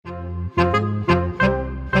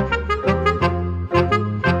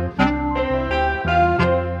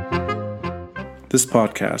This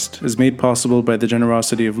podcast is made possible by the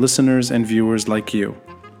generosity of listeners and viewers like you.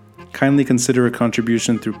 Kindly consider a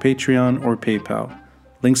contribution through Patreon or PayPal.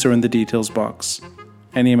 Links are in the details box.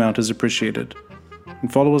 Any amount is appreciated.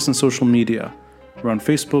 And follow us on social media. We're on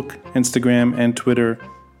Facebook, Instagram, and Twitter.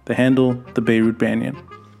 The handle, The Beirut Banyan.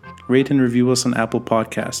 Rate and review us on Apple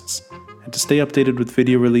Podcasts. And to stay updated with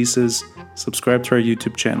video releases, subscribe to our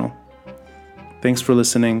YouTube channel. Thanks for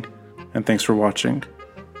listening, and thanks for watching.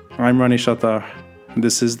 I'm Rani Shatar, and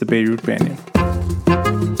this is The Beirut Banyan.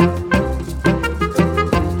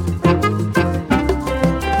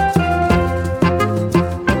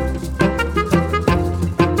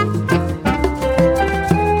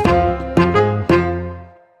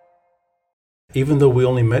 Even though we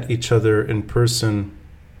only met each other in person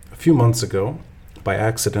a few months ago, by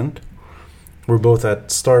accident, we're both at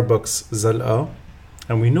Starbucks Zal'a,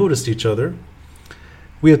 and we noticed each other.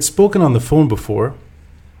 We had spoken on the phone before,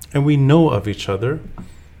 and we know of each other.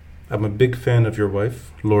 I'm a big fan of your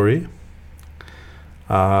wife, Lori.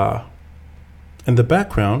 In the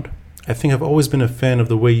background, I think I've always been a fan of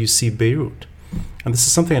the way you see Beirut. And this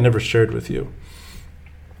is something I never shared with you.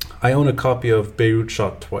 I own a copy of Beirut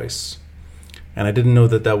Shot Twice, and I didn't know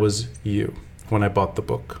that that was you when I bought the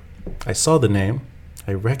book. I saw the name,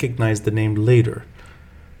 I recognized the name later,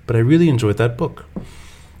 but I really enjoyed that book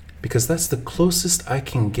because that's the closest I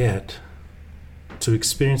can get to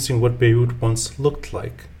experiencing what Beirut once looked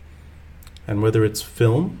like. And whether it's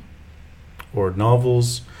film or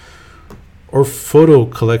novels or photo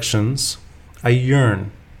collections, I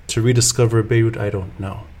yearn to rediscover Beirut I don't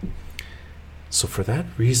know. So for that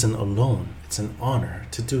reason alone, it's an honor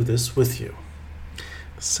to do this with you.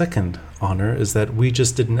 The second honor is that we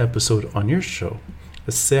just did an episode on your show,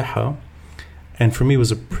 As-Seha, and for me it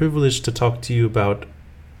was a privilege to talk to you about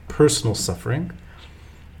personal suffering,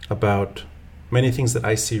 about many things that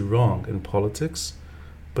I see wrong in politics,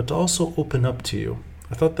 but to also open up to you.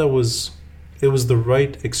 I thought it was the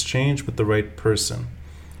right exchange with the right person.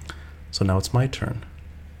 So now it's my turn.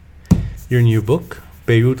 Your new book,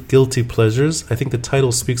 Beirut Guilty Pleasures, I think the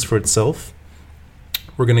title speaks for itself.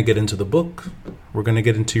 We're going to get into the book. We're going to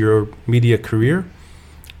get into your media career,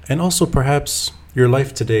 and also perhaps your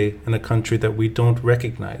life today in a country that we don't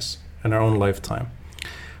recognize in our own lifetime.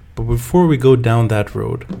 But before we go down that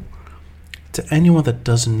road, to anyone that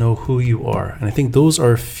doesn't know who you are, and I think those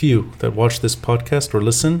are few that watch this podcast or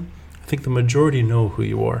listen, I think the majority know who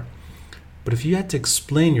you are. But if you had to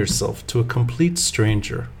explain yourself to a complete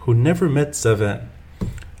stranger who never met Zaven,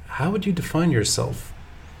 how would you define yourself?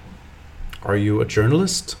 Are you a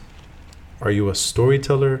journalist? Are you a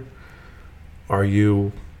storyteller? Are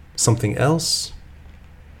you something else?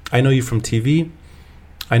 I know you from TV.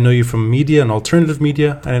 I know you from media and alternative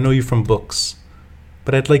media, and I know you from books.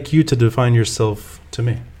 But I'd like you to define yourself to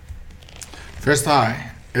me. First,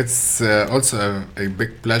 hi. It's also a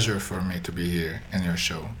big pleasure for me to be here in your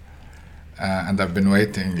show. And I've been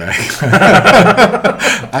waiting, like...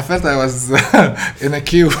 I felt I was in a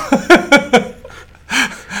queue.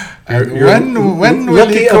 When will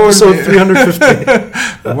he call episode me?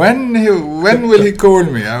 350. when will he call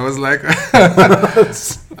me? I was like...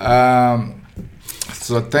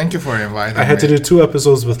 So thank you for inviting me. I had to do 2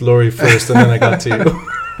 episodes with Lori first, and then I got to you.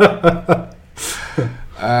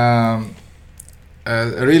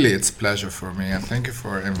 Really, it's a pleasure for me, and thank you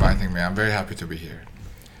for inviting me. I'm very happy to be here.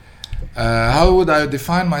 How would I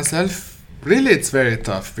define myself? Really, it's very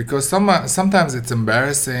tough because sometimes it's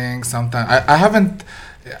embarrassing. Sometimes I haven't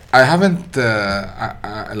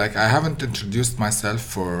introduced myself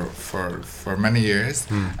for many years,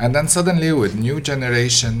 and then suddenly with new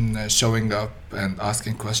generation showing up and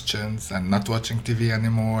asking questions and not watching TV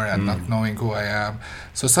anymore and not knowing who I am,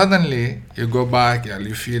 so suddenly you go back and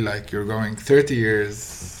you feel like you're going 30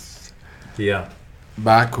 years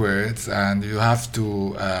backwards, and you have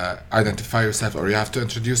to identify yourself, or you have to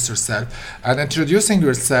introduce yourself. And introducing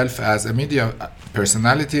yourself as a media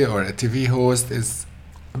personality or a TV host is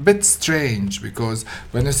a bit strange, because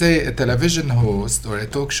when you say a television host or a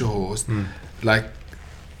talk show host, like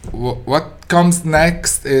what comes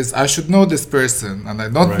next is I should know this person, and I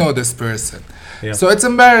don't know this person. So it's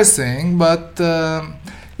embarrassing, but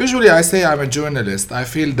usually I say I'm a journalist. I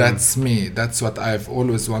feel that's me. That's what I've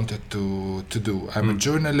always wanted to do. I'm a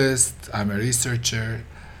journalist. I'm a researcher.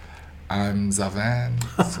 I'm Zaven.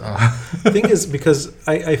 So. The thing is, because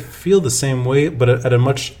I feel the same way, but at a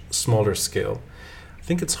much smaller scale. I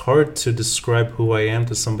think it's hard to describe who I am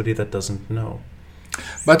to somebody that doesn't know.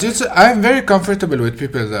 But I'm very comfortable with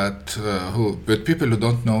people who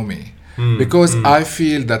don't know me, because I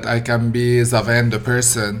feel that I can be Zaven the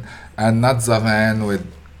person and not Zaven with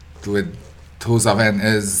who Zaven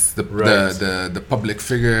is, the public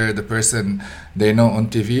figure, the person they know on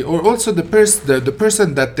TV, or also the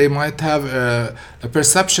person that they might have a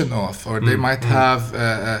perception of, or they might have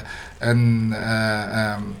a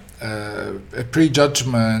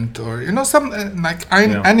prejudgment, or some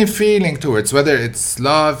any feeling towards, whether it's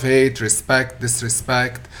love, hate, respect,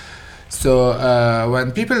 disrespect. So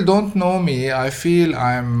when people don't know me, I feel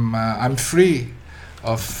I'm free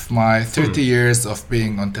of my 30 years of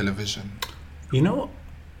being on television.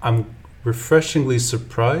 I'm refreshingly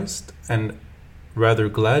surprised and rather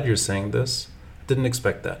glad you're saying this. I didn't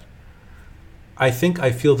expect that. I think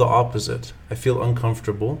I feel the opposite. I feel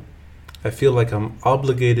uncomfortable. I feel like I'm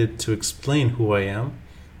obligated to explain who I am.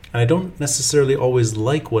 And I don't necessarily always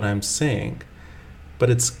like what I'm saying. But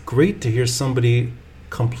it's great to hear somebody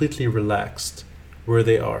completely relaxed where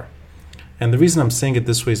they are. And the reason I'm saying it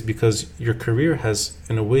this way is because your career has,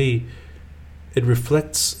 in a way, it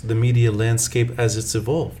reflects the media landscape as it's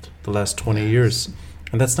evolved the last 20 years.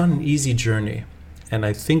 And that's not an easy journey. And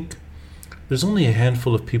I think there's only a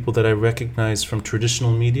handful of people that I recognize from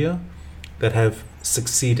traditional media that have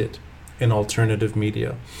succeeded in alternative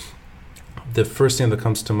media. The first thing that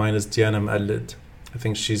comes to mind is Diana Mallid. I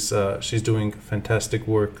think she's doing fantastic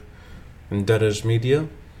work in Daraj Media.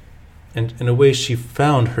 And in a way, she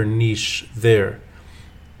found her niche there.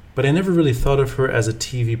 But I never really thought of her as a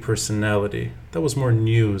TV personality. That was more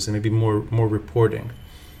news and maybe more reporting.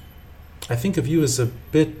 I think of you as a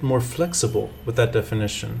bit more flexible with that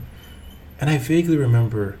definition. And I vaguely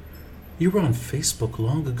remember you were on Facebook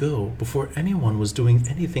long ago, before anyone was doing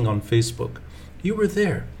anything on Facebook. You were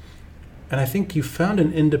there. And I think you found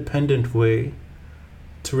an independent way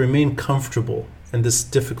to remain comfortable in this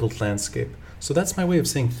difficult landscape. So that's my way of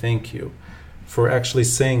saying thank you for actually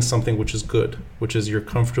saying something which is good, which is you're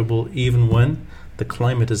comfortable even when the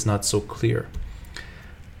climate is not so clear.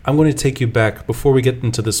 I'm going to take you back, before we get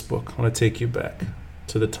into this book, I want to take you back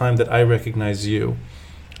to the time that I recognize you.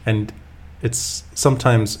 And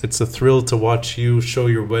sometimes it's a thrill to watch you show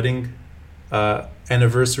your wedding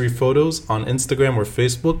anniversary photos on Instagram or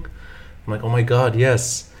Facebook. I'm like, oh my God,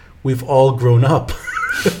 yes, we've all grown up.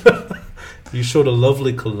 You showed a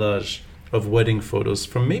lovely collage of wedding photos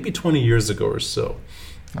from maybe 20 years ago or so.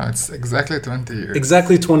 No, it's exactly 20 years.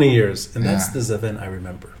 Exactly 20 years. And that's the Zaven I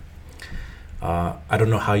remember. I don't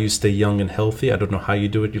know how you stay young and healthy. I don't know how you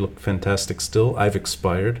do it. You look fantastic still. I've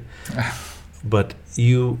expired. But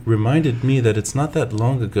you reminded me that it's not that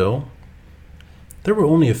long ago. There were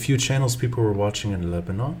only a few channels people were watching in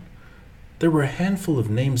Lebanon. There were a handful of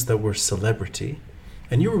names that were celebrity.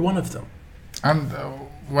 And you were one of them. And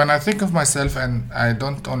when I think of myself, and I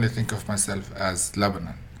don't only think of myself as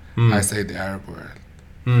Lebanon, I say the Arab world.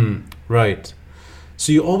 Right.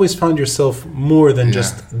 So you always found yourself more than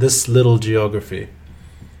just this little geography.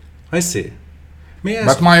 I see. May I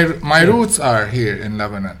ask? But my roots are here in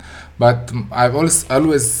Lebanon. But I've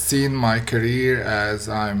always seen my career as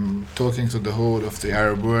I'm talking to the whole of the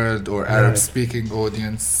Arab world or Arab-speaking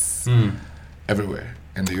audience everywhere.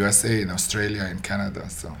 In the USA, in Australia, in Canada.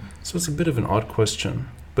 So it's a bit of an odd question.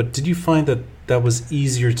 But did you find that was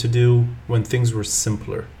easier to do when things were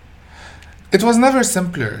simpler? It was never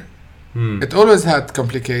simpler. It always had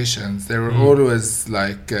complications. There were always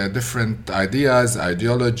different ideas,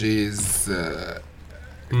 ideologies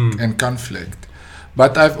in conflict.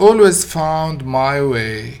 But I've always found my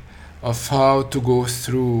way of how to go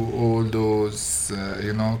through all those,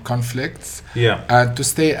 conflicts, and to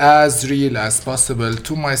stay as real as possible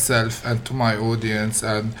to myself and to my audience,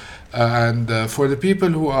 and for the people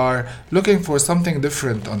who are looking for something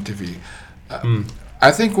different on TV.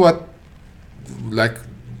 I think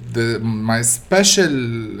my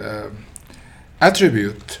special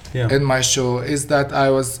attribute in my show is that I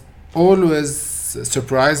was always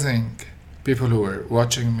surprising people who were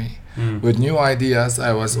watching me with new ideas.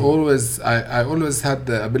 I always had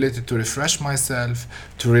the ability to refresh myself,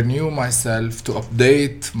 to renew myself, to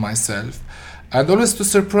update myself, and always to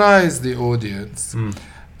surprise the audience.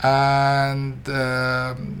 And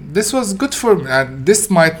this was good for me. And this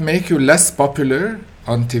might make you less popular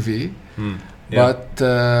on TV, but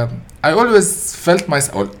I always felt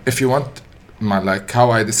myself, if you want, how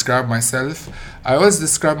I describe myself, I always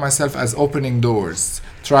describe myself as opening doors,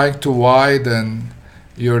 trying to widen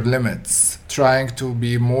your limits, trying to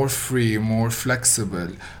be more free, more flexible,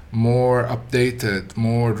 more updated,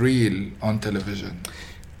 more real on television.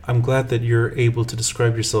 I'm glad that you're able to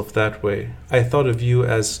describe yourself that way. I thought of you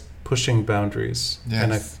as pushing boundaries. Yes.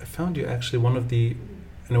 And I found you actually one of the,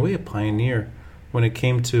 in a way, a pioneer when it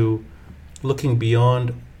came to looking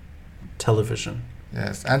beyond television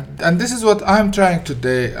Yes, and this is what I'm trying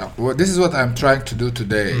today. This is what I'm trying to do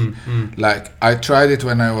today. Like I tried it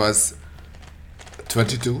when I was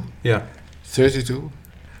 22, Yeah. 32,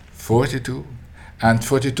 42, and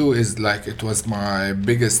 42 is like it was my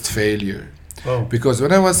biggest failure. Oh. Because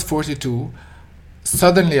when I was 42,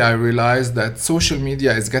 suddenly I realized that social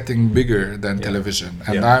media is getting bigger than television,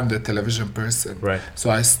 and I'm the television person. Right. So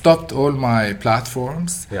I stopped all my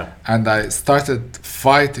platforms, and I started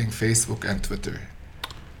fighting Facebook and Twitter.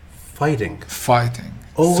 Fighting.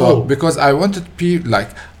 Oh. So because I wanted people, like,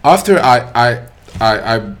 after I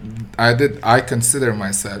consider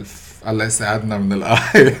myself, Allah يسعدنا من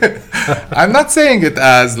الآية. I'm not saying it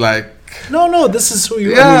as like, no, this is who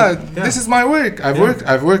you are. Yeah, this is my work.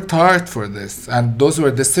 I've worked hard for this, and those were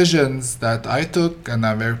decisions that I took, and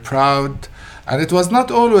I'm very proud. And it was not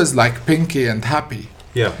always like pinky and happy.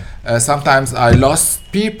 Yeah. Sometimes I lost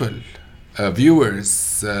people,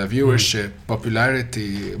 viewers, viewership,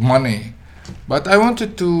 popularity, money. But I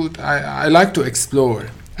wanted to. I like to explore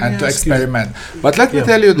and to experiment. But let me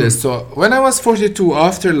tell you this. So when I was 42,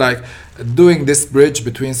 after like doing this bridge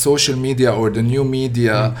between social media or the new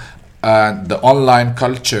media. The online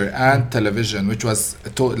culture and television, which was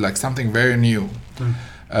like something very new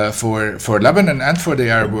for Lebanon and for the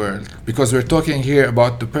Arab world, because we're talking here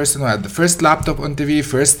about the person who had the first laptop on TV,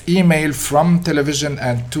 first email from television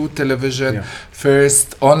and to television,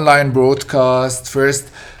 first online broadcast, first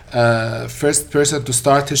person to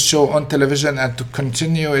start his show on television and to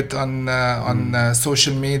continue it on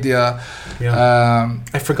social media.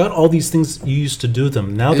 I forgot all these things you used to do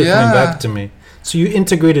them. Now they're coming back to me. So you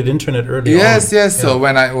integrated internet early on. Yes. So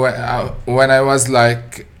when I was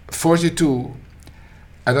like 42,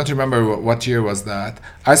 I don't remember what year was that,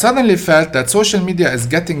 I suddenly felt that social media is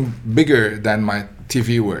getting bigger than my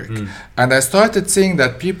TV work. And I started seeing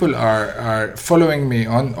that people are following me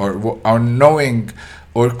on or are knowing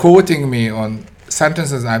or quoting me on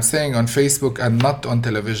sentences I'm saying on Facebook and not on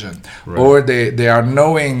television. Right. Or they are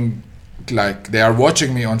knowing, like they are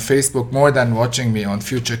watching me on Facebook more than watching me on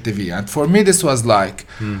Future TV. And for me this was like,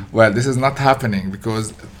 well, this is not happening,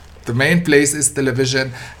 because the main place is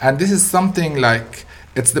television, and this is something like,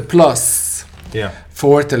 it's the plus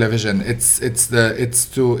for television. It's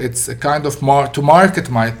a kind of to market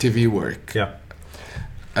my TV work.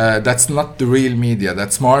 That's not the real media,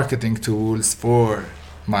 that's marketing tools for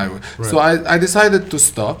my work. Right. So I decided to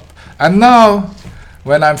stop, and now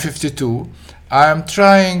when I'm 52, I'm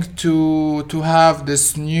trying to have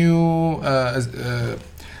this new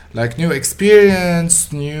new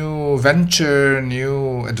experience, new venture,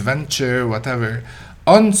 new adventure, whatever,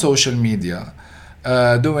 on social media,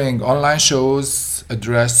 doing online shows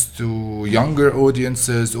addressed to younger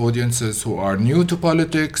audiences who are new to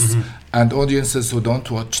politics, and audiences who don't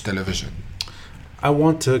watch television. I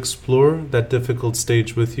want to explore that difficult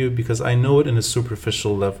stage with you because I know it in a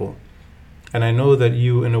superficial level. And I know that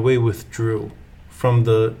you, in a way, withdrew from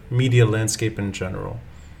the media landscape in general.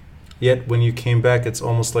 Yet when you came back, it's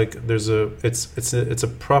almost like it's a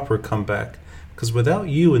proper comeback. Because without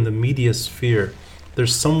you in the media sphere,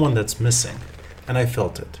 there's someone that's missing. And I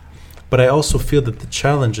felt it. But I also feel that the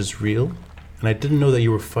challenge is real. And I didn't know that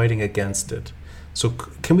you were fighting against it. So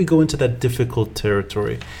can we go into that difficult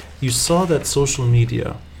territory? You saw that social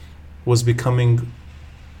media was giving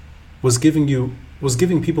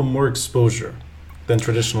people more exposure than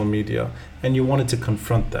traditional media, and you wanted to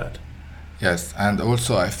confront that. Yes, and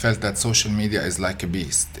also I felt that social media is like a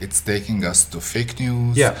beast. It's taking us to fake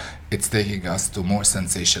news. It's taking us to more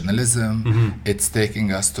sensationalism. It's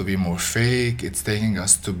taking us to be more fake. It's taking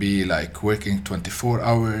us to be like working 24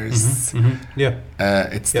 hours.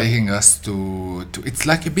 It's taking us to it's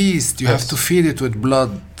like a beast. You have to feed it with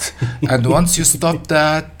blood. And once you stop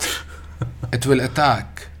that, it will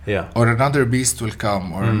attack. Or another beast will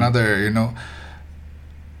come, or another,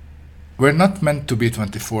 We're not meant to be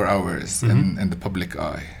 24 hours in the public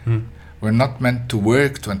eye. We're not meant to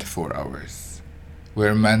work 24 hours.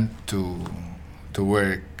 We're meant to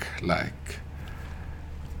work like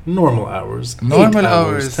normal hours. 10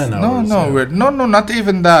 hours. No, not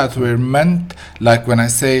even that. We're meant, like when I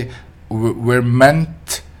say we're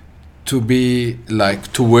meant to be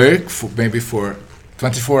like to work for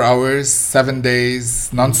 24 hours, 7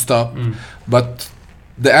 days, non-stop. But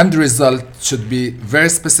the end result should be very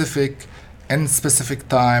specific, in specific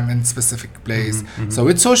time, in specific place. So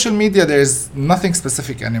with social media, there's nothing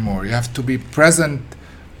specific anymore. You have to be present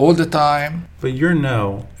all the time. But you're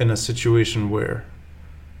now in a situation where,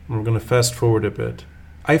 we're going to fast forward a bit,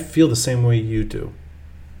 I feel the same way you do.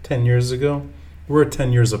 10 years ago, we're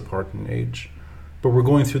 10 years apart in age, but we're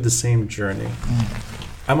going through the same journey.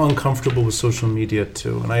 I'm uncomfortable with social media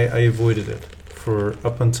too, and I avoided it for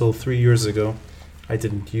up until 3 years ago, I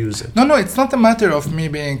didn't use it. No, it's not a matter of me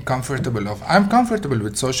being comfortable. I'm comfortable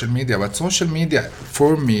with social media, but social media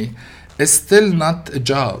for me is still not a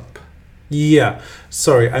job. Yeah,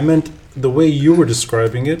 sorry, I meant the way you were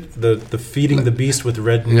describing it, the feeding the beast with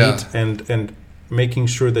red meat and making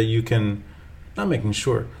sure that you can, not making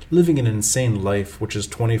sure, living an insane life, which is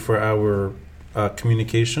 24-hour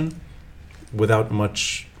communication without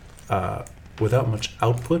much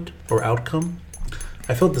output or outcome.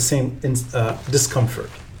 I felt the same discomfort.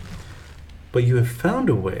 But you have found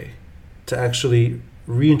a way to actually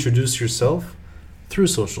reintroduce yourself through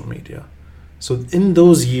social media. So in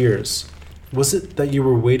those years, was it that you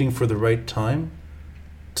were waiting for the right time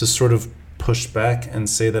to sort of push back and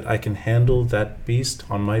say that I can handle that beast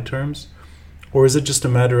on my terms? Or is it just a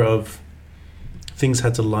matter of things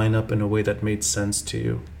had to line up in a way that made sense to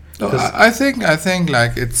you? No, I think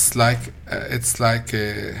like it's like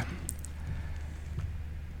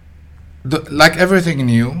like everything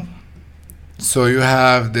new. So you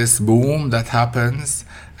have this boom that happens,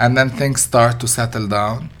 and then things start to settle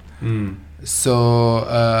down. So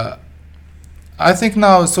I think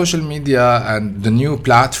now social media and the new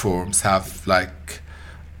platforms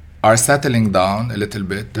are settling down a little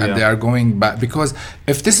bit, and they are going back, because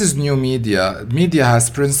if this is new media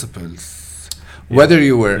has principles. Whether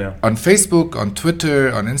you were on Facebook, on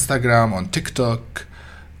Twitter, on Instagram, on TikTok,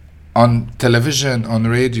 on television, on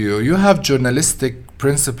radio, you have journalistic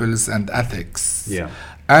principles and ethics.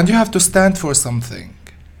 And you have to stand for something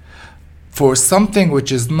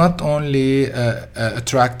which is not only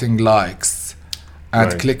attracting likes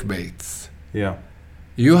and clickbaits.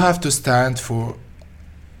 You have to stand for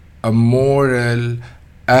a moral,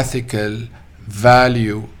 ethical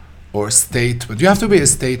value or statement. You have to be a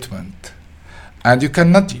statement. And you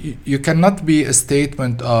cannot be a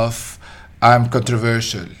statement of I'm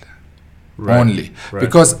controversial only.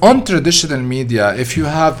 Because on traditional media, if you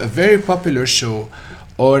have a very popular show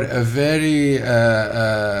or a very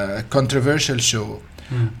controversial show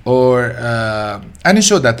or any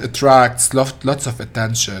show that attracts lots of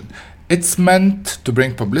attention, it's meant to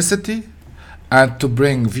bring publicity and to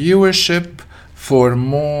bring viewership for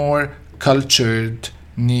more cultured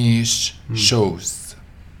niche shows.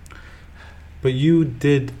 But you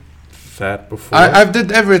did that before. I've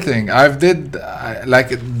did everything. There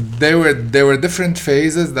were different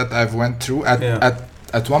phases that I've went through.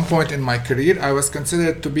 At one point in my career, I was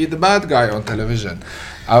considered to be the bad guy on television.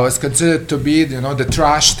 I was considered to be, the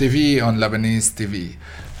trash TV on Lebanese TV.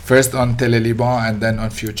 First on Tele Liban and then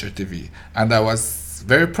on Future TV. And I was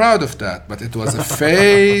very proud of that. But it was a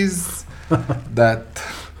phase that...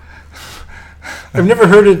 I've never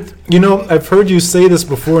heard it. I've heard you say this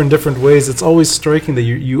before in different ways. It's always striking that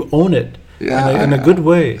you own it in a good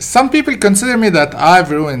way. Some people consider me that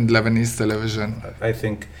I've ruined Lebanese television. I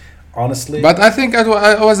think, honestly. But I think I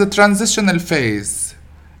was a transitional phase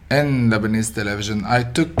in Lebanese television. I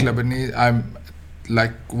took Lebanese. I'm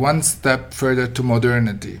like one step further to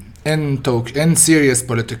modernity in serious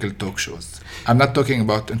political talk shows. I'm not talking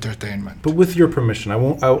about entertainment. But with your permission,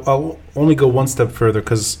 I'll only go one step further,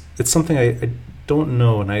 because it's something I don't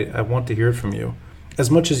know, and I want to hear it from you, as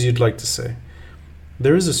much as you'd like to say.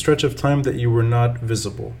 There is a stretch of time that you were not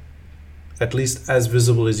visible, at least as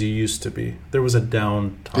visible as you used to be. There was a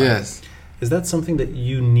down time. Yes. Is that something that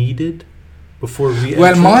you needed before re-entry?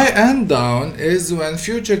 Well, my end down is when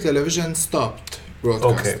Future Television stopped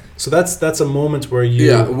broadcasting. Okay, so that's a moment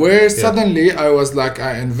where suddenly I was like,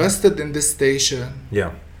 I invested in this station.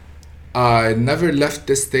 I never left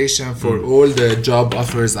this station for all the job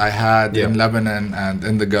offers I had in Lebanon and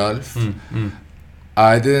in the Gulf.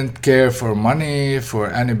 I didn't care for money, for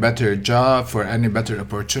any better job, for any better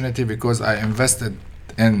opportunity, because I invested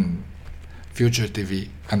in Future TV.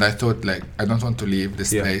 And I thought, I don't want to leave this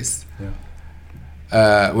place.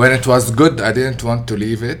 When it was good, I didn't want to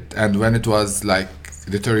leave it. And when it was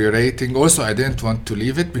deteriorating, also I didn't want to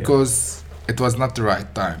leave it, because it was not the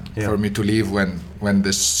right time for me to leave when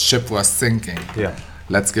the ship was sinking.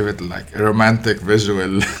 Let's give it a romantic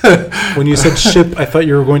visual. When you said ship, I thought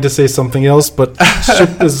you were going to say something else, but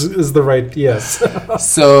ship is the right, yes.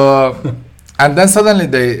 So, and then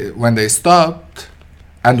suddenly when they stopped,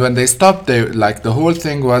 the whole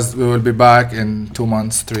thing was, we will be back in 2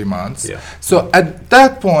 months, 3 months. So at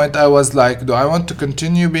that point, I was like, do I want to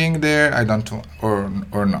continue being there? I don't want,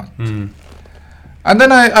 or not. And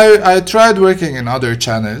then I tried working in other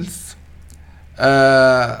channels.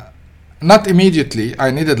 Not immediately.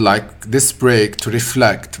 I needed this break to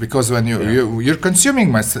reflect, because when you're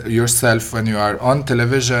consuming yourself when you are on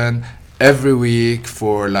television every week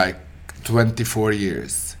for 24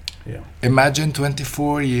 years. Yeah. Imagine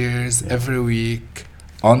 24 years every week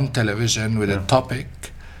on television with a topic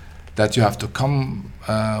that you have to come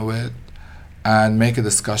with and make a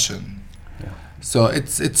discussion. Yeah. So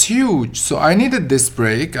it's huge. So I needed this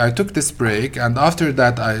break. I took this break, and after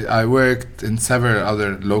that I worked in several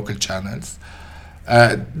other local channels.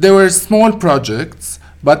 There were small projects,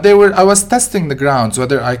 but I was testing the grounds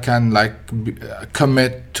whether I can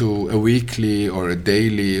commit to a weekly or a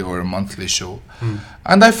daily or a monthly show.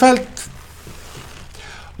 And I felt,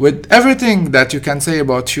 with everything that you can say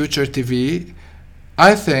about future TV,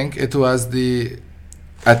 I think it was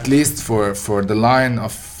at least for the line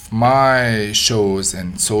of my shows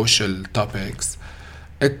and social topics,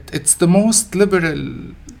 it's the most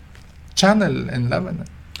liberal channel in Lebanon.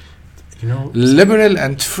 Liberal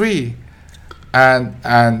and free, and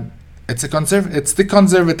it's the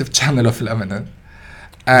conservative channel of Lebanon,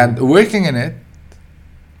 and working in it,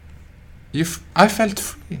 I felt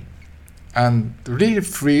free, and really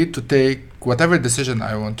free to take whatever decision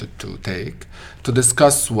I wanted to take, to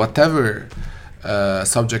discuss whatever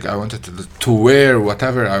subject I wanted to wear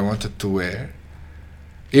whatever I wanted to wear,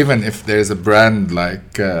 even if there's a brand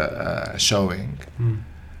showing.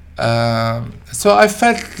 So I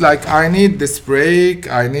felt like I need this break.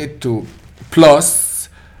 I need to plus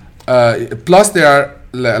there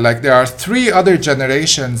are 3 other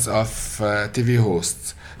generations of TV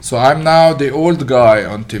hosts. So I'm now the old guy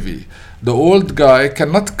on TV. The old guy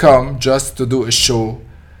cannot come just to do a show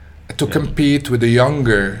to compete with a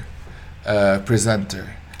younger presenter.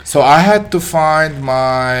 So I had to find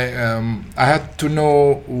I had to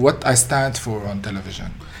know what I stand for on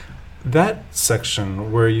television. That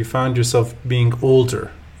section where you found yourself being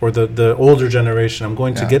older, or the older generation, I'm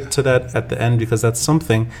going to get to that at the end, because that's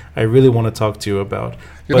something I really want to talk to you about.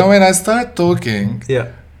 When I start talking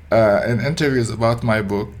in interviews about my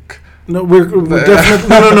book, no, we're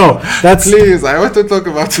definitely no. That's please. I want to talk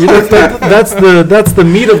about that's the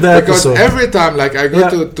meat of the episode. Because every time, I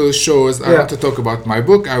go to shows, I want to talk about my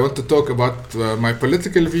book. I want to talk about my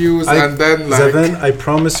political views, and then Zaven, I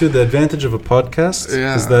promise you, the advantage of a podcast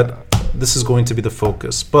is that this is going to be the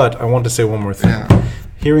focus. But I want to say one more thing.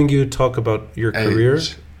 Hearing you talk about your career.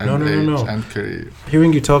 No. And career.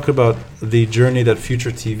 Hearing you talk about the journey that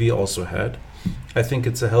Future TV also had, I think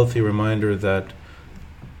it's a healthy reminder that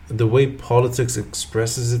the way politics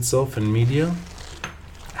expresses itself in media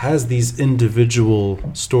has these individual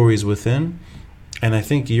stories within, and I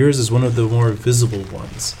think yours is one of the more visible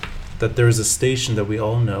ones. That there is a station that we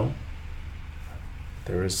all know,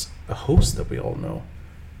 there is a host that we all know,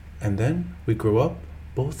 and then we grow up,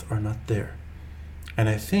 both are not there. And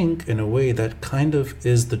I think, in a way, that kind of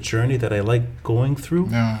is the journey that I like going through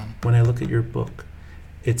when I look at your book.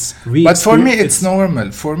 But for me, it's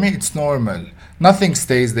normal. For me, it's normal. Nothing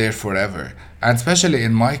stays there forever. And especially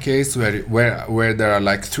in my case, where there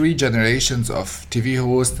are 3 generations of TV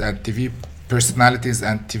hosts and TV personalities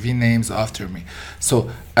and TV names after me. So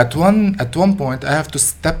at one point, I have to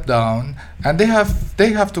step down, and they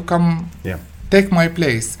have to come take my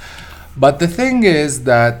place. But the thing is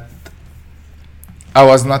that I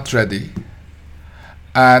was not ready,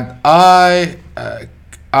 and I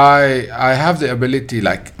have the ability,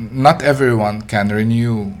 not everyone can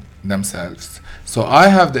renew themselves, so I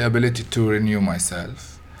have the ability to renew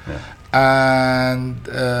myself, and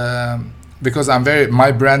because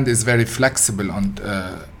my brand is very flexible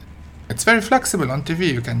it's very flexible on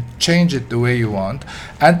TV. You can change it the way you want,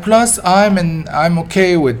 and plus I'm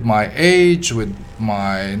okay with my age, with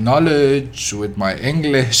my knowledge, with my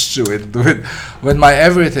English, with my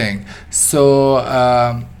everything. So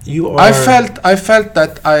I felt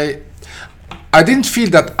that I didn't feel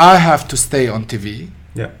that I have to stay on TV.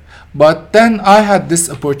 Yeah. But then I had this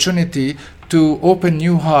opportunity to open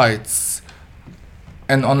new heights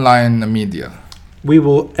in online media. We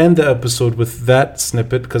will end the episode with that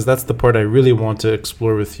snippet, because that's the part I really want to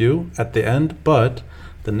explore with you at the end. But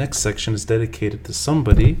the next section is dedicated to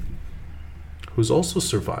somebody who's also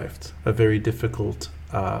survived a very difficult,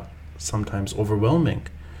 sometimes overwhelming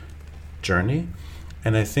journey.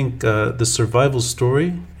 And I think the survival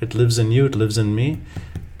story, it lives in you, it lives in me,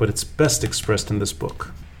 but it's best expressed in this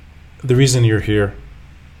book. The reason you're here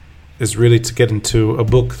is really to get into a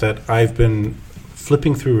book that I've been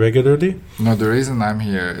flipping through regularly. No, the reason I'm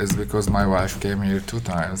here is because my wife came here 2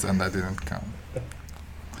 times and I didn't come.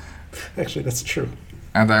 Actually, that's true.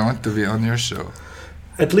 And I want to be on your show.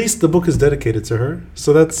 At least the book is dedicated to her,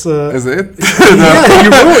 so that's... Is it? Yeah,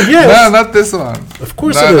 you wrote, yes. No, not this one. Of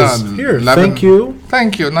course it is. No, here, 11. Thank you.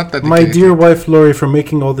 Thank you, not dedicated. My dear wife, Lori, for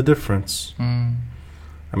making all the difference.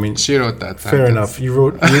 I mean... She wrote that Fair enough. You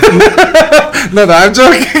wrote... No, I'm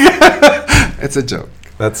joking. It's a joke.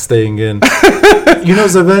 That's staying in. You know,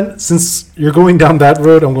 Zaven, since you're going down that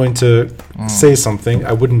road, I'm going to say something.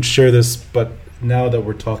 I wouldn't share this, but now that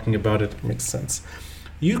we're talking about it, it makes sense.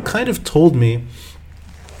 You kind of told me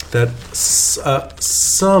that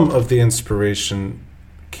some of the inspiration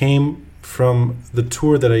came from the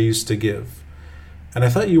tour that I used to give. And I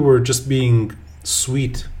thought you were just being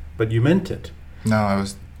sweet, but you meant it. No, I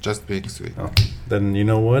was just being sweet. Oh, then you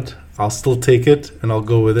know what? I'll still take it and I'll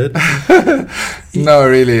go with it. No,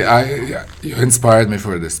 really, you inspired me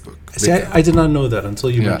for this book. See, I did not know that until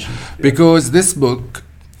you mentioned it. Yeah. Because this book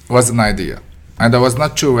was an idea. And I was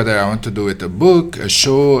not sure whether I want to do it a book, a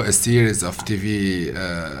show, a series of TV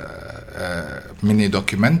mini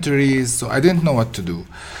documentaries. So I didn't know what to do.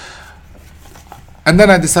 And then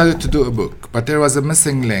I decided to do a book. But there was a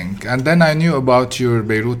missing link. And then I knew about your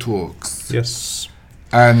Beirut walks. Yes.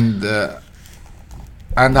 And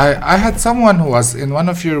I had someone who was in one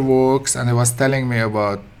of your walks, and he was telling me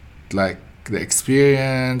about like the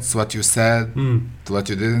experience, what you said, what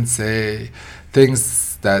you didn't say,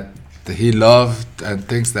 things that he loved and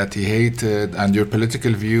things that he hated, and your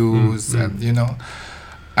political views, and you know.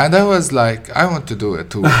 And I was like, I want to do a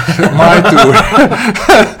tour, my tour.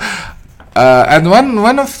 And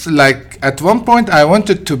one of like at one point I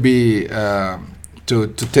wanted to be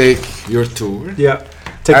to take your tour. Yeah.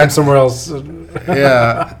 Take him somewhere else.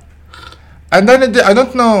 Yeah. And then I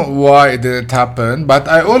don't know why it didn't happen, but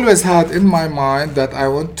I always had in my mind that I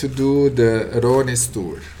want to do the Ronnie's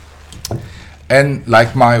tour. And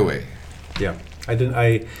like my way. Yeah.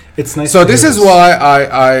 It's nice. So this is why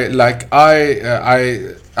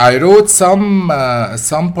I wrote some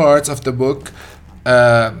parts of the book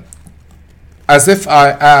as if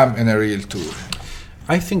I am in a real tour.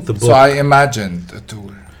 I think the book. So I imagined a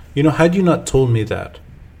tour. You know, had you not told me that,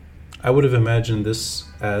 I would have imagined this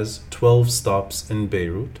as 12 stops in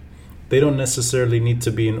Beirut. They don't necessarily need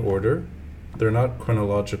to be in order. They're not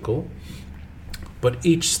chronological. But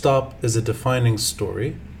each stop is a defining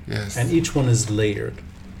story. Yes. And each one is layered.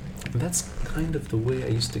 And that's kind of the way I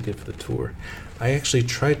used to give the tour. I actually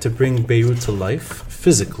tried to bring Beirut to life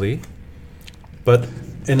physically, but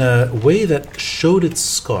in a way that showed its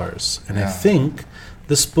scars. And I think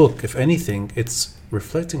this book, if anything, it's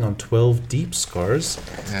reflecting on 12 deep scars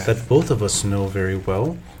that both of us know very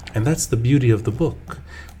well. And that's the beauty of the book.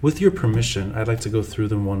 With your permission, I'd like to go through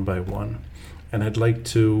them one by one. And I'd like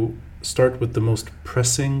to start with the most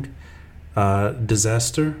pressing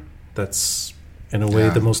disaster that's, in a way,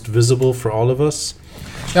 the most visible for all of us.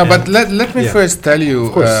 Yeah, but let me first tell you,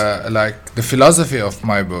 like, the philosophy of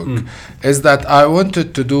my book is that I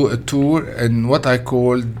wanted to do a tour in what I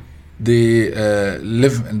called the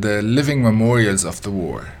living memorials of the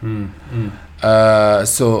war.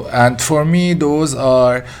 So, and for me, those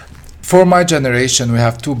are, for my generation, we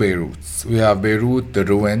have two Beiruts. We have Beirut, the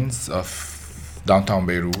ruins of downtown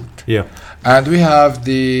Beirut. Yeah. And we have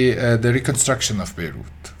the reconstruction of Beirut.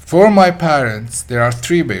 For my parents, there are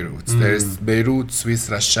three Beiruts. There is Beirut, Swiss,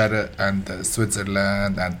 Sharq, and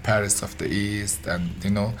Switzerland, and Paris of the East, and you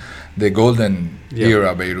know, the golden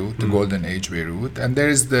era Beirut, the golden age Beirut. And there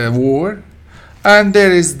is the war, and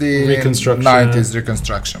there is the 90s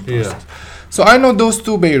reconstruction process. So I know those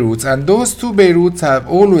two Beiruts, and those two Beiruts have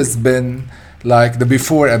always been like the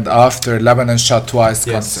before and after Lebanon shot twice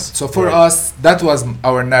concept. So for us, that was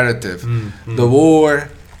our narrative. The war,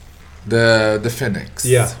 the phoenix.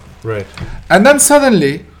 Yeah, right. And then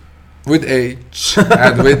suddenly, with age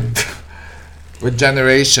and with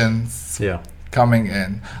generations coming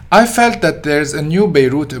in, I felt that there's a new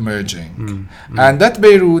Beirut emerging. And that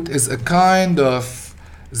Beirut is a kind of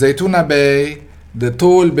Zaytuna Bay, the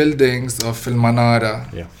tall buildings of El Manara.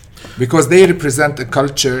 Yeah. Because they represent a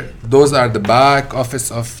culture. Those are the back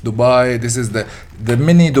office of Dubai. This is the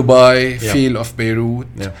mini Dubai feel of Beirut.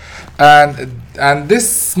 And this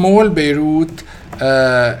small Beirut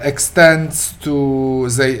extends to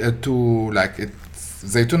like it's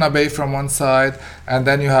Zaytuna Bay from one side, and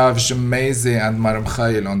then you have Jemmaisi and Mar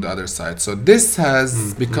Mikhail on the other side. So this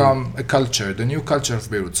has become a culture, the new culture of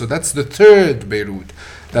Beirut. So that's the third Beirut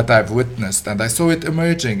that I've witnessed, and I saw it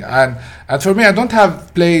emerging. And for me, I don't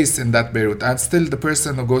have place in that Beirut. I'm still the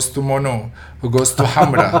person who goes to Mono, who goes to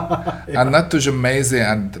Hamra, and not to Jemmaisi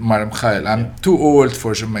and Mar Mikhail. I'm too old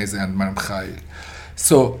for Jemmaisi and Mar Mikhail.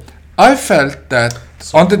 So I felt that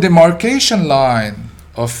on the demarcation line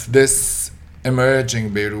of this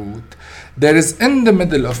emerging Beirut, there is in the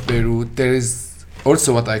middle of Beirut, there is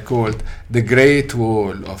also what I called the Great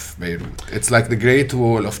Wall of Beirut. It's like the Great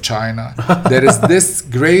Wall of China. There is this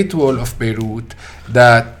Great Wall of Beirut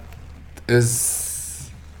that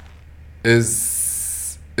is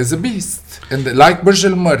a beast, like Burj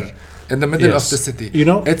Al Mar in the middle Yes. of the city. You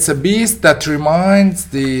know, It's a beast that reminds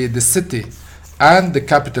the city and the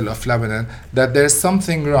capital of Lebanon that there's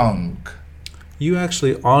something wrong. you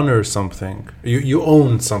actually honor something. You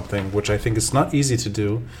own something, which I think is not easy to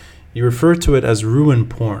do. You refer to it as ruin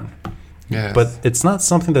porn. Yes. But it's not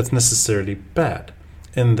something that's necessarily bad,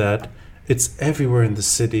 in that it's everywhere in the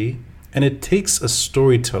city, and it takes a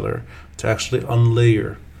storyteller to actually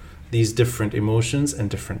unlayer these different emotions and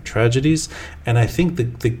different tragedies. And I think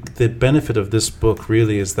the benefit of this book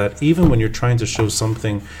really is that even when you're trying to show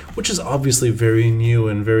something which is obviously very new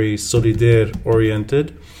and very solidaire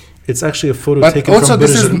oriented, it's actually a photo But taken also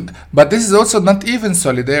from this is also not even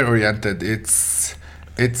solidaire oriented. It's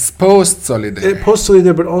post solidaire. post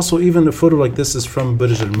solidaire, but also even a photo like this is from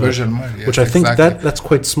Burj Al Mar, Burj Al Mar, yes, which I think exactly. that's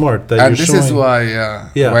quite smart. That And you're this is showing, why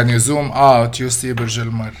Yeah. when you zoom out, you see Burj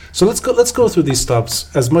Al Mar. So let's go through these stops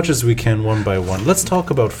as much as we can one by one. Let's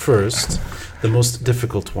talk about first the most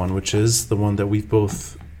difficult one, which is the one that we've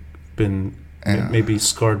both been maybe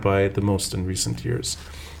scarred by the most in recent years.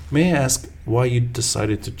 May I ask why you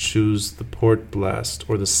decided to choose the port blast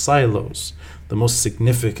or the silos, the most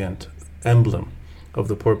significant emblem of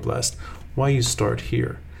the port blast? Why you start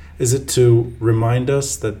here? Is it to remind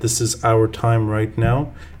us that this is our time right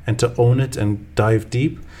now and to own it and dive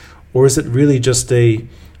deep? Or is it really just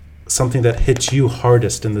something that hits you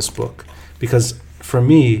hardest in this book? Because for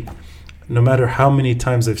me, no matter how many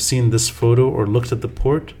times I've seen this photo or looked at the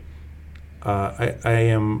port, I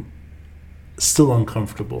am still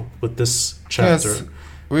uncomfortable with this chapter. Yes,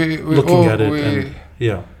 we looking all, at it, and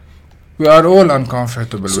yeah. we are all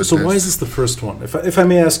uncomfortable with So this. why is this the first one? If I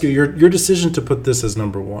may ask you, your decision to put this as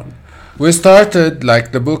number one. We started,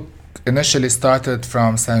 like, the book initially started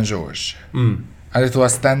from Saint George, and it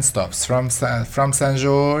was 10 stops from Saint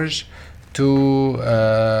George to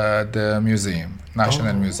the museum,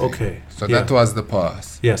 National Museum. Okay. So that was the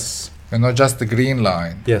path. Yes. Just the green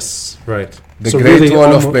line. Yes. Right. The So Great really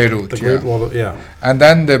Wall of almo- Beirut. The Great Wall. And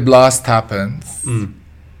then the blast happens.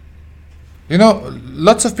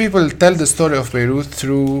 Lots of people tell the story of Beirut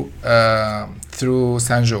through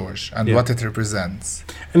Saint George and what it represents.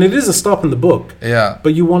 And it is a stop in the book. Yeah.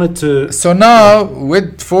 But you wanted to. So now,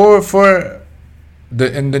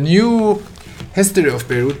 in the new history of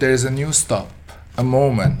Beirut, there is a new stop, a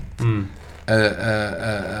moment,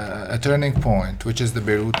 a turning point, which is the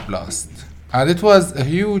Beirut blast, and it was a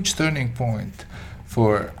huge turning point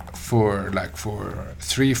for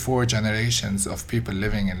 3-4 generations of people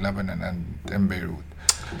living in Lebanon and in Beirut.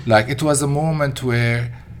 Like, it was a moment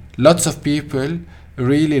where lots of people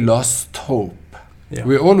really lost hope. Yeah.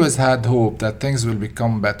 We always had hope that things will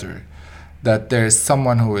become better, that there is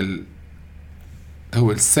someone who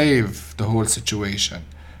will save the whole situation,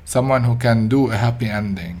 someone who can do a happy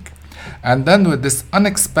ending. And then with this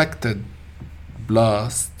unexpected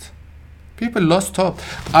blast, people lost hope.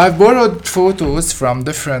 I've borrowed photos from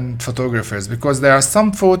different photographers because there are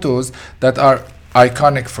some photos that are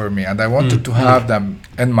iconic for me, and I wanted to have them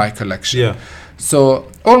in my collection. Yeah. So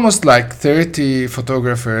almost like 30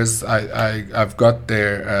 photographers, I've got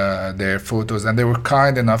their photos, and they were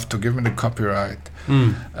kind enough to give me the copyright.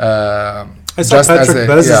 I saw Patrick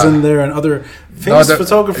Bez is in there and other famous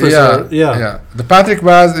photographers. The Patrick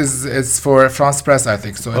Baz is for France Press, I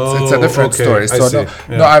think. So it's a different story. So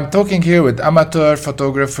I'm talking here with amateur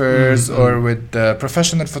photographers or with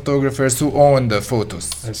professional photographers who own the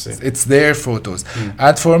photos. I see. It's their photos.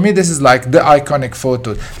 And for me, this is like the iconic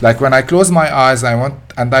photo. Like, when I close my eyes,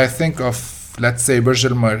 I think of, let's say, Burj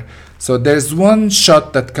Al Mar. So there's one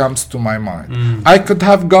shot that comes to my mind. I could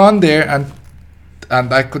have gone there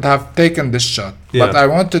and I could have taken this shot, but I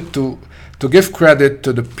wanted to give credit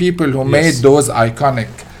to the people who made those iconic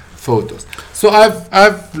photos. So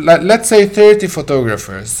I've let's say 30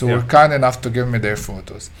 photographers who were kind enough to give me their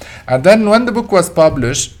photos. And then when the book was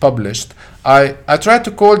published, I tried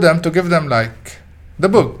to call them to give them like the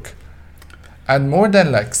book. And more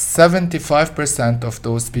than like 75% of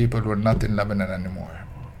those people were not in Lebanon anymore.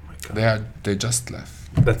 They just left.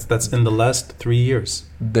 That's in the last 3 years.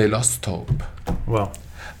 They lost hope. Wow.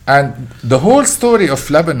 And the whole story of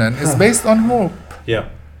Lebanon is based on hope. Yeah.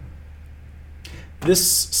 This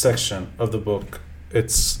section of the book,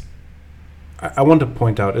 I want to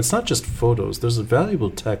point out, it's not just photos. There's a valuable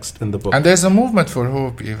text in the book. And there's a movement for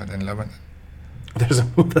hope even in Lebanon.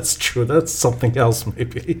 That's true. That's something else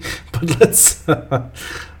maybe. But let's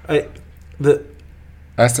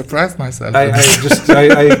I surprised myself. I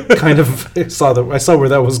kind of saw where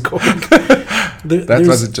that was going. That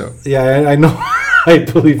was a joke. Yeah, I know.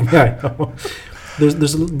 Believe me, I know.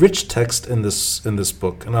 There's a rich text in this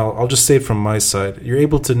book, and I'll just say it from my side. You're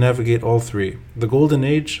able to navigate all three: the Golden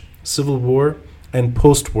Age, Civil War, and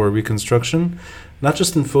post-war reconstruction, not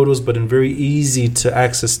just in photos, but in very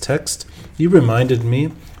easy-to-access text, you reminded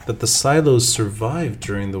me that the silos survived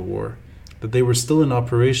during the war, that they were still in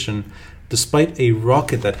operation despite a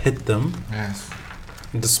rocket that hit them, Yes.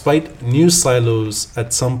 and despite new silos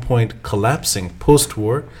at some point collapsing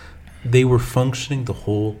post-war, they were functioning the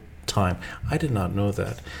whole time. I did not know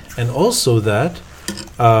that. And also that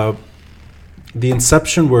the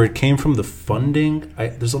inception, where it came from, the funding,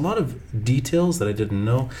 there's a lot of details that I didn't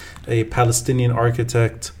know. A Palestinian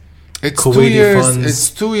architect, It's Kuwaiti 2 years. funds. It's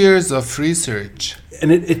 2 years of research. And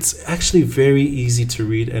it's actually very easy to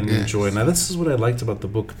read and Yes. enjoy. Now, this is what I liked about the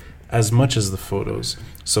book as much as the photos.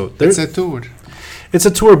 So It's a tour. it's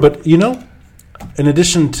a tour, but in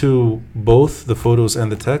addition to both the photos and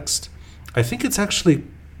the text, I think it's actually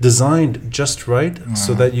designed just right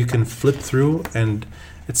so that you can flip through and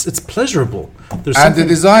it's pleasurable. There's And the something-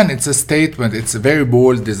 design, it's a statement. It's a very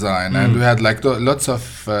bold design, and we had like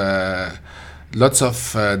lots of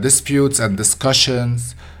disputes and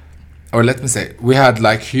discussions. Or let me say, we had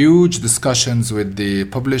like huge discussions with the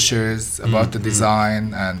publishers about the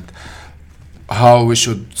design and how we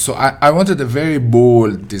should. So I wanted a very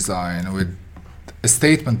bold design with a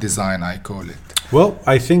statement design, I call it. Well,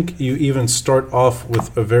 I think you even start off with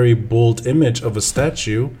a very bold image of a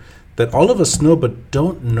statue that all of us know but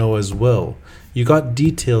don't know as well. You got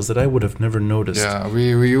details that I would have never noticed. Yeah,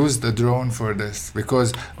 we used a drone for this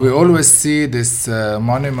because we always see this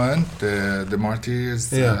monument, the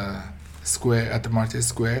Martyrs Square, at the Martyrs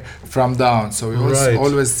Square, from down. So we Right.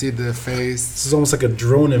 always see the face. This is almost like a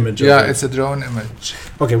drone image. Yeah, of it. it's a drone image.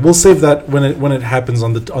 Okay, we'll save that when it happens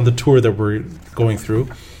on the tour that we're going through.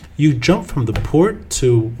 You jump from the port to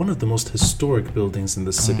one of the most historic buildings in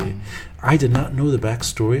the city. I did not know the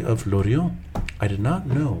backstory of Lorient. I did not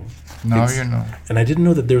know. Now It's- you know. And I didn't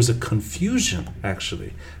know that there was a confusion,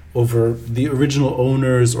 actually, over the original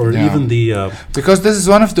owners or Yeah. even the... Because this is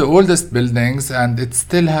one of the oldest buildings and it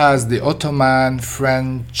still has the Ottoman,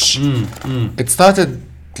 French. It started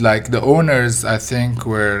like the owners, I think,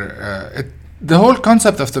 were... the whole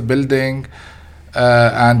concept of the building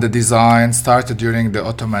and the design started during the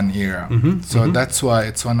Ottoman era. So that's why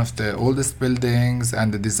it's one of the oldest buildings, and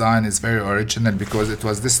the design is very original because it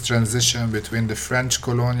was this transition between the French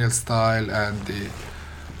colonial style and the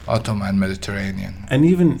Ottoman Mediterranean. And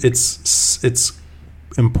even its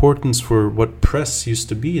importance for what press used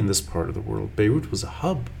to be in this part of the world. Beirut was a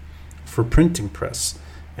hub for printing press.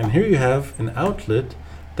 And here you have an outlet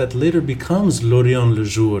that later becomes L'Orient Le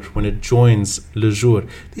Jour when it joins Le Jour.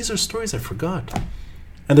 These are stories I forgot.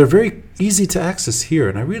 And they're very easy to access here.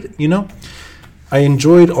 And I really, I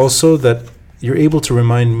enjoyed also that you're able to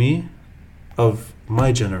remind me of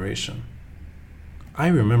my generation. I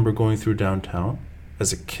remember going through downtown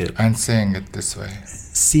as a kid. And saying it this way.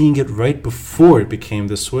 Seeing it right before it became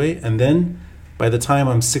this way. And then by the time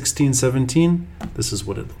I'm 16, 17, this is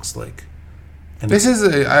what it looks like. And This is,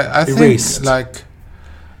 I think, erased. like...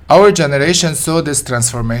 Our generation saw this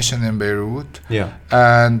transformation in Beirut,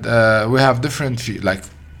 and we have different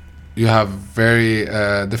you have very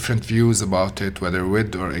different views about it, whether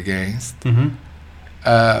with or against.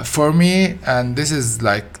 For me, and this is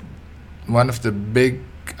like one of the big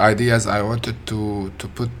ideas I wanted to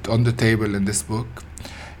put on the table in this book,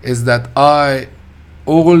 is that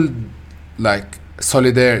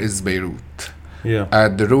Solidaire is Beirut,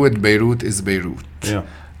 and the ruined Beirut is Beirut.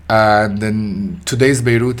 And then today's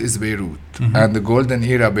Beirut is Beirut. And the golden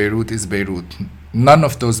era Beirut is Beirut. None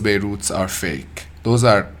of those Beiruts are fake. Those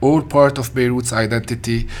are all part of Beirut's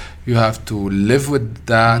identity. You have to live with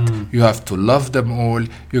that. You have to love them all.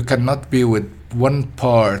 You cannot be with one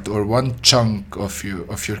part or one chunk of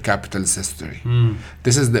your capital's history.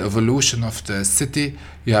 This is the evolution of the city.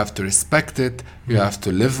 You have to respect it. You have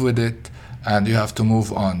to live with it. And you have to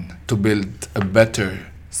move on to build a better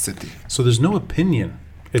city. So there's no opinion.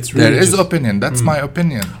 It's really there is opinion. That's my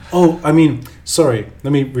opinion. Oh, I mean, sorry.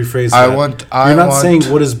 Let me rephrase that. You're not saying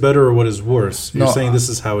what is better or what is worse. You're saying this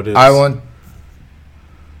is how it is. I want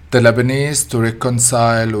the Lebanese to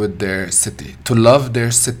reconcile with their city, to love their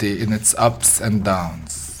city in its ups and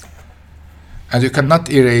downs. And you cannot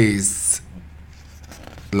erase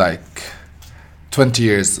like 20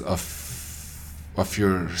 years of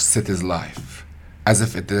your city's life as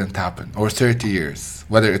if it didn't happen, or 30 years,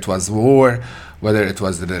 whether it was war, whether it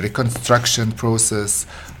was the reconstruction process,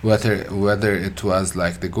 whether it was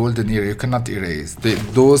like the golden era. You cannot erase.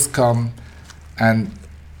 Those come and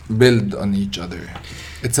build on each other.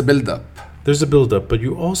 It's a build-up. There's a build-up, but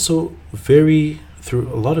you also through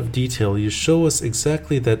a lot of detail, you show us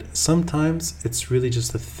exactly that sometimes it's really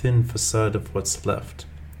just a thin facade of what's left.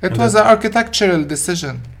 It was an architectural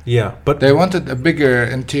decision. Yeah, but They wanted a bigger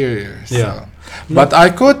interior. So. Yeah. But I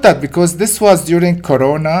quote that because this was during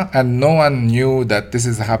Corona and no one knew that this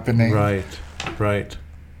is happening. Right.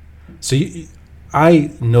 So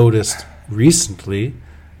I noticed recently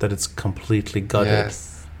that it's completely gutted. Yes.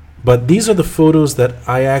 But these are the photos that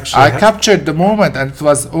I actually... I captured the moment and it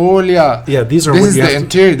was all, Yeah, these are... This what is you the have to-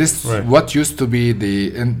 interior. This Right. what used to be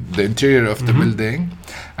the interior of the building.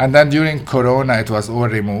 And then during Corona, it was all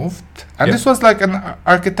removed. And Yep. this was like an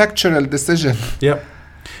architectural decision. Yep.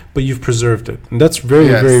 But you've preserved it. And that's very,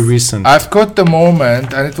 Yes. very recent. I've caught the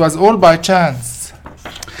moment and it was all by chance.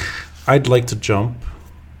 I'd like to jump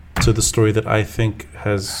to the story that I think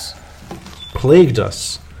has plagued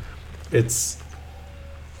us. It's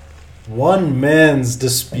one man's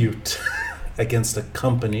dispute against a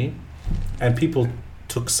company, and people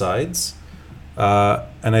took sides.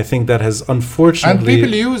 And I think that has And unfortunately...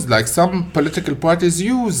 people used, like some political parties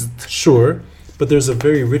used. Sure, but there's a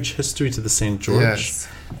very rich history to the St. George. Yes.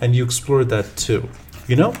 And you explored that too.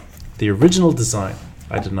 You know, the original design,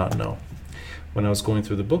 I did not know. When I was going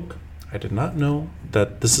through the book, I did not know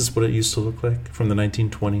that this is what it used to look like from the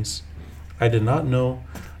 1920s. I did not know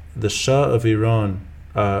the Shah of Iran,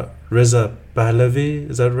 Reza Pahlavi,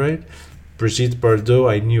 is that right? Brigitte Bardot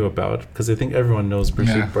I knew about, because I think everyone knows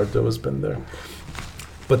Brigitte Bardot has been there.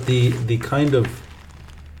 But the kind of...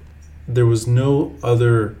 There was no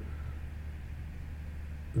other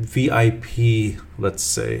VIP, let's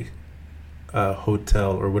say,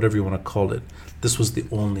 hotel or whatever you want to call it. This was the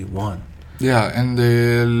only one. Yeah, in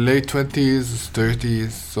the late 20s,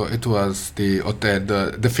 30s, so it was the hotel,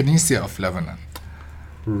 the Phoenicia of Lebanon.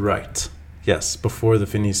 Right. Yes, before the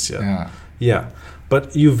Phoenicia. Yeah. Yeah.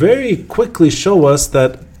 But you very quickly show us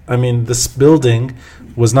that, I mean, this building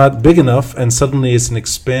was not big enough and suddenly it's an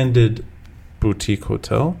expanded boutique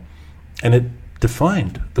hotel, and it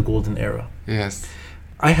defined the golden era. Yes.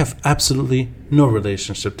 I have absolutely no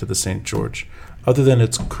relationship to the St. George other than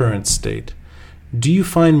its current state. Do you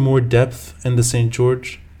find more depth in the St.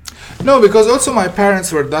 George? No, because also my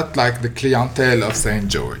parents were not like the clientele of St.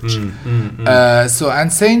 George.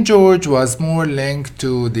 And St. George was more linked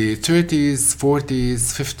to the 30s,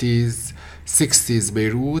 40s, 50s, 60s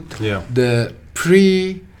Beirut, the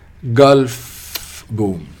pre-Gulf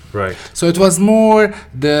boom. Right. So it was more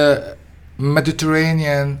the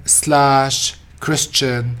Mediterranean /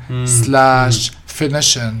 Christian /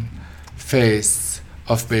 Phoenician face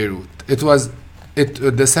of Beirut. It was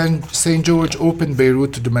the St. George opened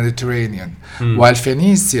Beirut to the Mediterranean, while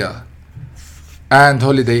Phoenicia and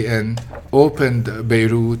Holiday Inn opened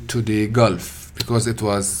Beirut to the Gulf, because it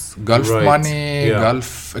was Gulf money,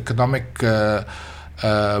 Gulf economic boom,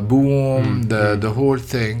 the whole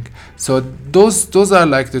thing. So those are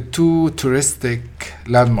like the two touristic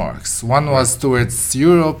landmarks. One was towards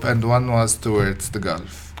Europe and one was towards the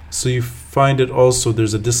Gulf. So you find it also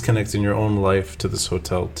there's a disconnect in your own life to this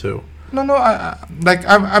hotel too. No,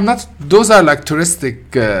 I'm not. Those are like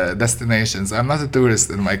touristic destinations. I'm not a tourist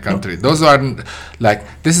in my country. Those are like,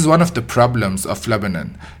 this is one of the problems of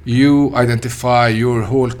Lebanon. You identify your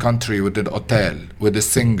whole country with an hotel, with a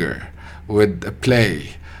singer, with a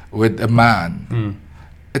play, with a man.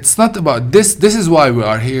 It's not about this. This is why we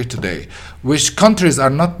are here today. Which countries are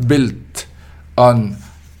not built on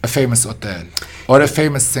a famous hotel or a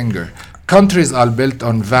famous singer. Countries are built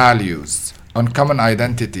on values, on common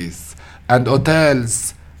identities. And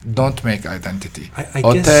hotels don't make identity. I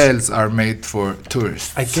Hotels are made for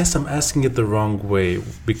tourists. I guess I'm asking it the wrong way,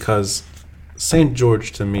 because St.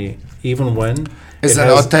 George to me, even when... It's an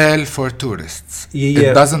hotel for tourists.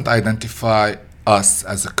 It doesn't identify us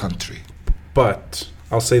as a country. But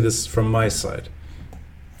I'll say this from my side.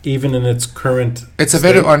 Even in its current... It's a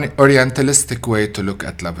very orientalistic way to look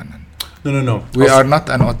at Lebanon. No. We are not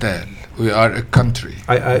an hotel. We are a country.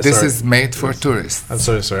 This sorry. is made for tourists.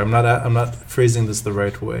 I'm sorry. I'm not phrasing this the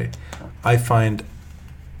right way. I find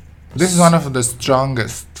this is one of the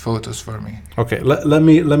strongest photos for me. Okay, let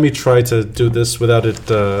me try to do this without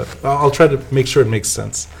it. I'll try to make sure it makes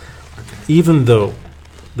sense. Okay. Even though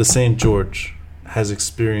the St. George has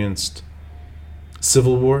experienced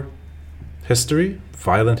civil war history,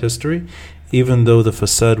 violent history, even though the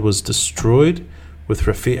facade was destroyed with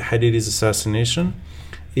Rafiq Hariri's assassination,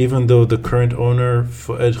 even though the current owner,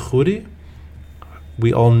 Fouad Khouri,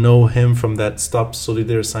 we all know him from that Stop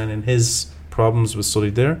Solidaire sign and his problems with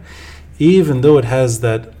Solidaire, even though it has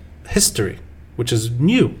that history, which is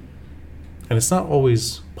new, and it's not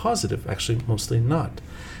always positive, actually, mostly not,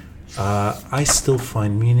 I still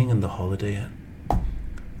find meaning in the Holiday Inn.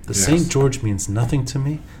 The St. George means nothing to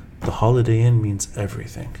me. The Holiday Inn means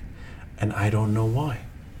everything. And I don't know why.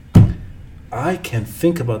 I can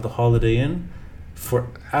think about the Holiday Inn for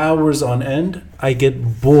hours on end. I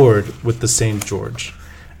get bored with the St. George.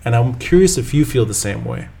 And I'm curious if you feel the same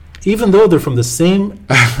way. Even though they're from they're the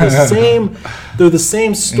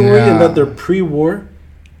same story in that they're pre-war.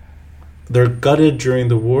 They're gutted during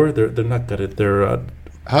the war. They're not gutted.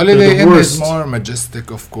 Holiday Inn is more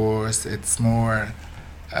majestic, of course. It's more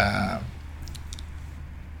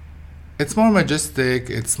majestic.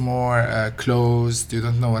 It's more closed. You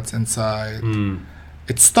don't know what's inside.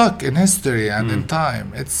 It's stuck in history and in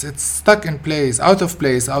time. It's stuck in place, out of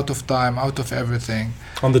time, out of everything.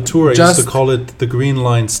 On the tour, I used to call it the green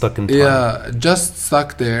line stuck in time. Yeah, just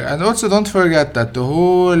stuck there. And also don't forget that the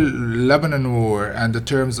whole Lebanon war and the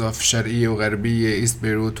terms of Sharqiyya, Gharbiyya, East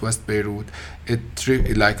Beirut, West Beirut, the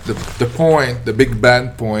big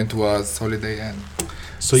band point was Holiday Inn.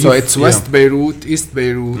 So it's West Beirut, East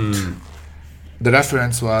Beirut. The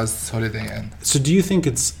reference was Holiday Inn. So do you think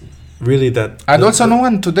it's really that? And also no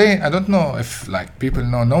one today, I don't know if people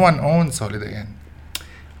know, no one owns Holiday Inn.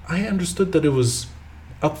 I understood that it was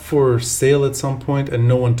up for sale at some point and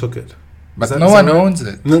no one took it. But no one owns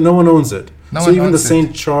it. No one owns it. So even the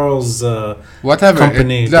St. Charles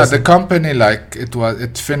company. The company,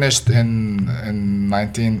 it finished in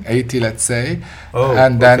 1980, let's say.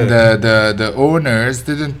 And then the owners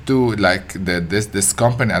didn't do this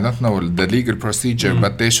company. I don't know the legal procedure,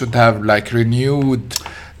 but they should have renewed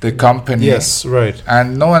the company. Yes, right.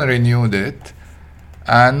 And no one renewed it.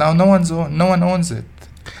 And now no one owns it.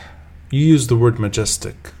 You use the word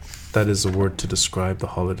majestic. That is a word to describe the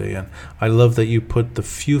Holiday Inn. I love that you put the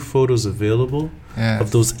few photos available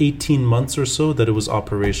of those 18 months or so that it was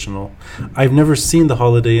operational. I've never seen the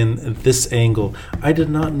Holiday Inn at this angle. I did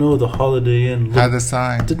not know the Holiday Inn had a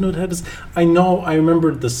sign. Didn't know it had a sign. I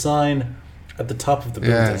remembered the sign at the top of the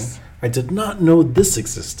building. Yes. I did not know this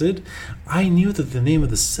existed. I knew that the name of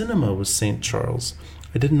the cinema was St. Charles.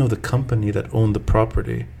 I didn't know the company that owned the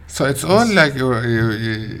property. So it's all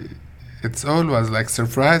it's always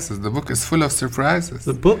surprises. The book is full of surprises.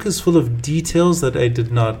 The book is full of details that I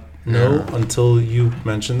did not know until you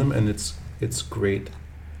mentioned them, and it's great.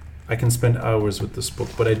 I can spend hours with this book,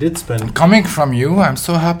 but I did spend... Coming from you, I'm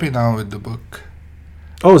so happy now with the book.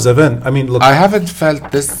 Oh, Zaven, I mean, look... I haven't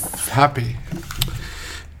felt this happy.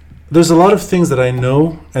 There's a lot of things that I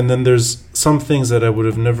know, and then there's some things that I would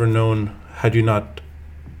have never known had you not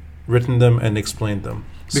written them and explained them.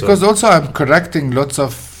 Because also I'm correcting lots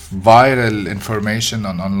of viral information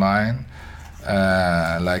online,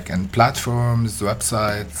 in platforms,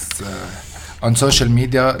 websites, on social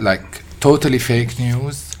media, totally fake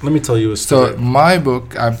news. Let me tell you a story. So my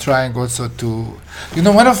book, I'm trying also to,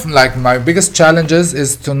 one of my biggest challenges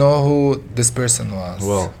is to know who this person was.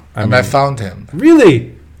 Well, I found him.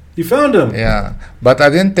 Really? You found him? Yeah, but I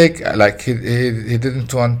didn't take he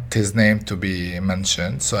didn't want his name to be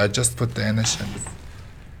mentioned, so I just put the initials.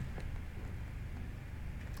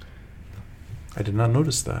 I did not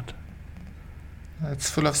notice that. It's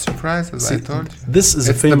full of surprises. See, I told you. This is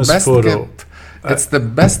a famous photo. It's the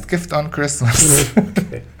best gift on Christmas.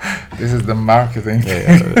 Okay. This is the marketing.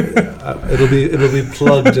 It'll be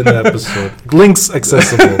plugged in the episode. Links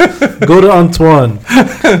accessible. Go to Antoine.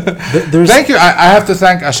 Thank you. I have to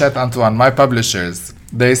thank Hachette Antoine, my publishers.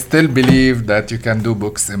 They still believe that you can do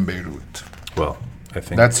books in Beirut. Well, I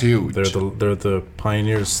think that's huge. They're the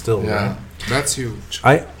pioneers still. Yeah, right? That's huge.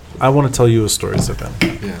 I want to tell you a story, Zaven.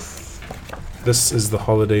 Yes. This is the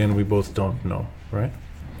Holiday Inn we both don't know, right?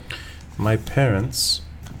 My parents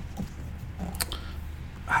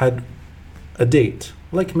had a date,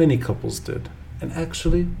 like many couples did. And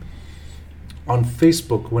actually, on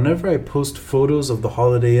Facebook, whenever I post photos of the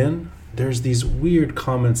Holiday Inn, there's these weird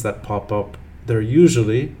comments that pop up. They're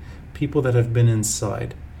usually people that have been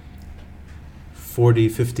inside 40,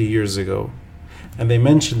 50 years ago. And they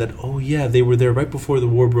mentioned that, oh yeah, they were there right before the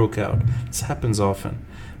war broke out. This happens often.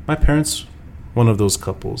 My parents, one of those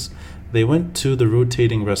couples, they went to the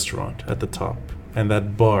rotating restaurant at the top and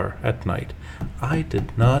that bar at night. I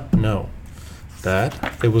did not know that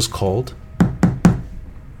it was called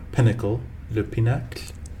Pinnacle, Le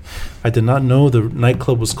Pinacle. I did not know the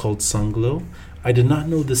nightclub was called Sunglow. I did not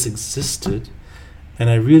know this existed. And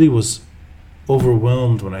I really was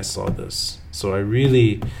overwhelmed when I saw this. So I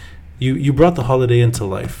really... You brought the Holiday Inn to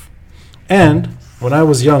life. And when I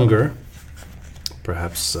was younger,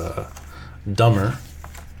 perhaps dumber,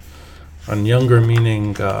 and younger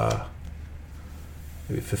meaning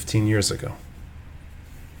maybe 15 years ago,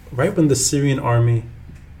 right when the Syrian army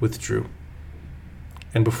withdrew,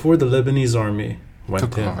 and before the Lebanese army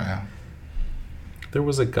went in, there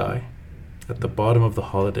was a guy at the bottom of the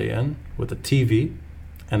Holiday Inn with a TV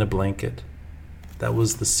and a blanket. that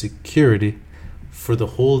was the security for the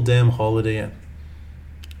whole damn Holiday Inn.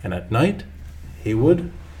 And at night, he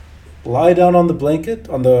would lie down on the blanket,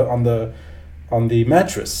 on the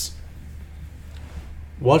mattress,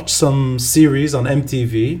 watch some series on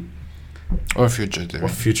MTV. Or Future TV. Or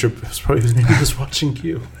Future, probably maybe he was watching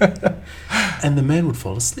you. And the man would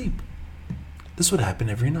fall asleep. This would happen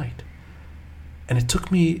every night. And it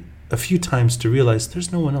took me a few times to realize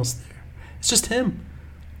there's no one else there. It's just him.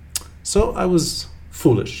 So I was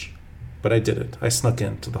foolish, but I did it. I snuck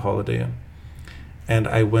into the Holiday Inn. And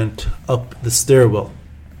I went up the stairwell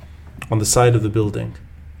on the side of the building.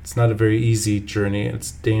 It's not a very easy journey.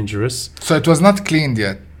 It's dangerous. So it was not cleaned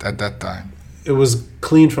yet at that time? It was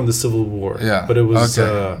cleaned from the Civil War. Yeah. But it was...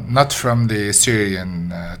 not from the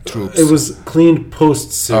Syrian troops? It was cleaned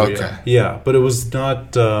post-Syria. Okay. Yeah, but it was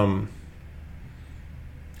not...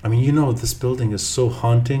 I mean, you know, this building is so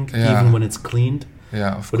haunting, even when it's cleaned.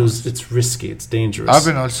 Yeah, of but course. It's risky. It's dangerous. I've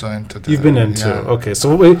been also into that. You've been into yeah. Okay,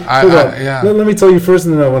 so wait. Hold on. Yeah. Let me tell you first,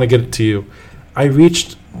 and then I want to get it to you. I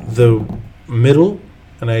reached the middle,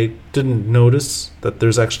 and I didn't notice that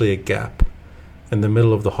there's actually a gap in the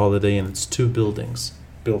middle of the Holiday Inn. It's two buildings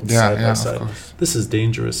built side by side. Of course. This is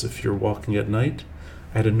dangerous if you're walking at night.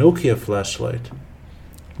 I had a Nokia flashlight,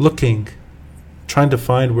 trying to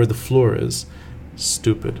find where the floor is.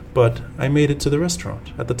 Stupid. But I made it to the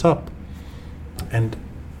restaurant at the top. And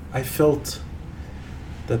I felt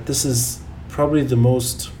that this is probably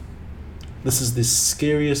this is the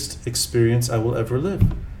scariest experience I will ever live.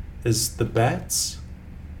 Is the bats,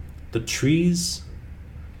 the trees,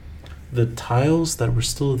 the tiles that were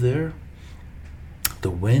still there,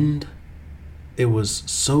 the wind. It was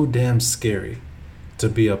so damn scary to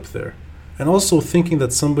be up there. And also thinking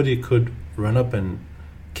that somebody could run up and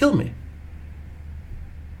kill me.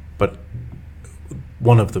 But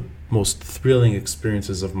one of the most thrilling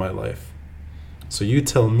experiences of my life. So you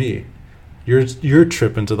tell me your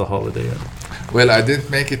trip into the Holiday Inn. Well, I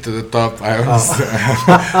didn't make it to the top. I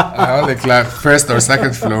only climbed first or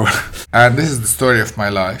second floor. And this is the story of my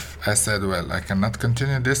life. I said, well, I cannot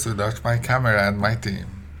continue this without my camera and my team.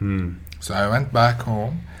 So I went back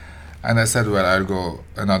home and I said, well, I'll go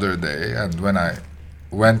another day. And when I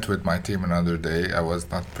went with my team another day, I was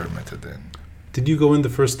not permitted in. Did you go in the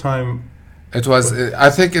first time? It was, I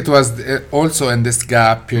think it was also in this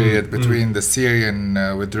gap period between the Syrian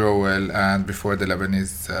withdrawal and before the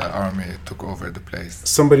Lebanese army took over the place.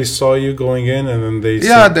 Somebody saw you going in and then they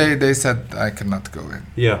said... Yeah, they said I cannot go in.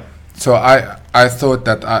 Yeah. So I thought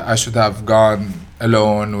that I should have gone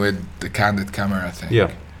alone with the candid camera thing.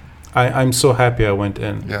 Yeah. I'm so happy I went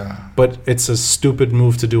in. Yeah. But it's a stupid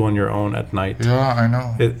move to do on your own at night. Yeah, I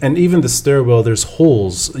know. And even the stairwell, there's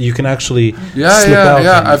holes. You can actually slip out.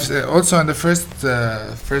 Yeah. I've also on the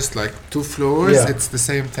first like 2 floors, it's the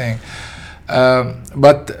same thing.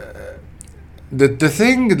 But the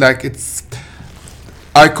thing, like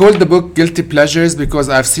I called the book Guilty Pleasures because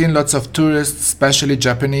I've seen lots of tourists, especially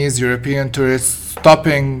Japanese, European tourists,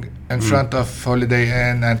 stopping in front of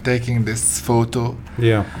Holiday Inn and taking this photo.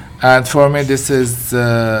 Yeah. And for me, this is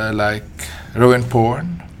like ruin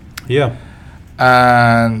porn. Yeah.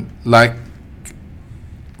 And like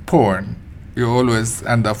porn, you always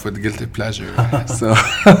end up with guilty pleasure. Right? So,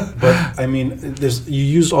 but I mean, you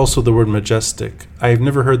used also the word majestic. I've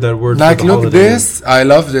never heard that word. Like, for the look, this. I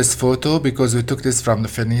love this photo because we took this from the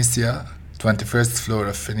Phoenicia, 21st floor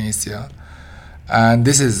of Phoenicia, and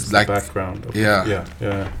this is the like background. Yeah.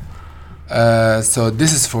 So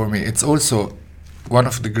this is for me. It's also one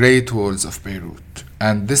of the great walls of Beirut,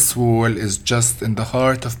 and this wall is just in the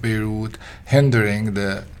heart of Beirut, hindering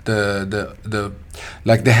the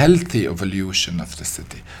healthy evolution of the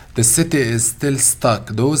city. The city is still stuck.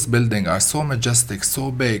 Those buildings are so majestic,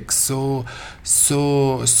 so big, so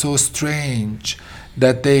strange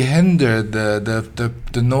that they hinder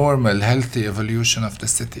the normal healthy evolution of the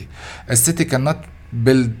city. A city cannot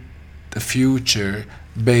build a future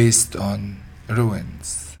based on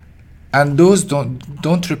ruins, and those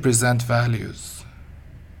don't represent values,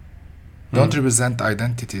 don't represent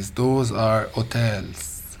identities. Those are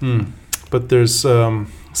hotels. But there's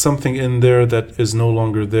something in there that is no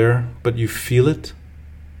longer there, but you feel it.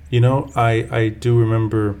 You know, I do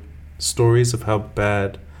remember stories of how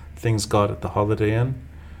bad things got at the Holiday Inn.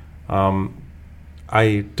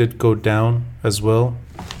 I did go down as well,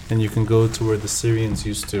 and you can go to where the Syrians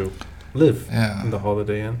used to live in the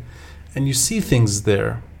Holiday Inn, and you see things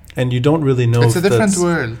there, and you don't really know. It's a different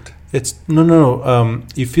world. It's no.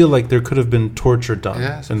 You feel like there could have been torture done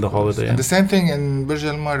in the Holiday Inn. And the same thing in Burj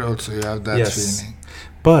Al Mar also, you have that feeling.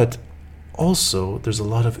 But also, there's a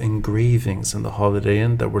lot of engravings in the Holiday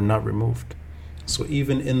Inn that were not removed. So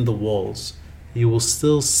even in the walls, you will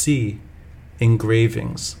still see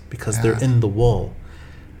engravings because they're Yeah. in the wall.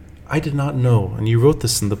 I did not know, and you wrote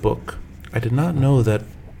this in the book, I did not know that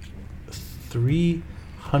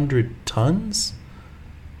 300 tons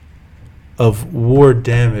of war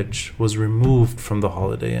damage was removed from the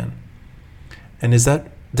Holiday Inn. And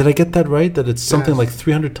did I get that right? That it's something Yes. like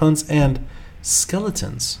 300 tons and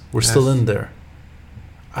skeletons were still Yes. in there.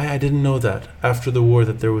 I didn't know that after the war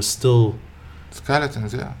that there was still...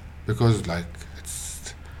 Skeletons, yeah. Because like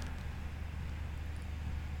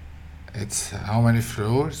it's how many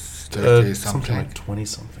floors? 30 something something. like 20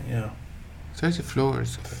 something, yeah. 30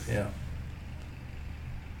 floors. Yeah.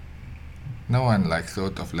 No one like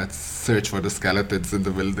thought of let's search for the skeletons in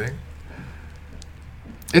the building.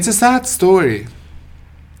 It's a sad story.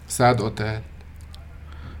 Sad hotel.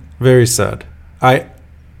 Very sad.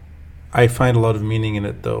 I find a lot of meaning in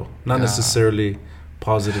it though. Not Yeah. necessarily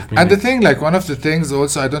positive meaning. And the thing, like one of the things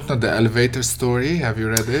also, I don't know the elevator story. Have you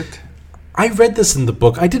read it? I read this in the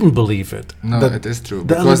book. I didn't believe it. No, That it is true.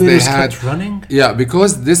 the Because they elevators had kept running? Yeah,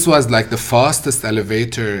 because this was like the fastest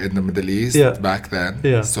elevator in the Middle East Yeah. back then.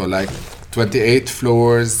 Yeah. So like 28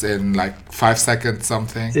 floors in like 5 seconds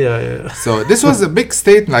something. Yeah. So this was a big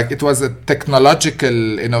statement, like it was a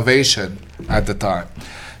technological innovation at the time.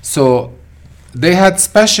 So they had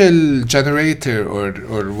special generator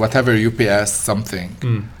or whatever UPS something.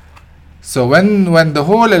 Mm. So when the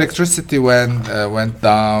whole electricity went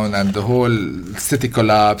down and the whole city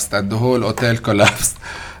collapsed and the whole hotel collapsed,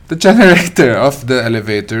 the generator of the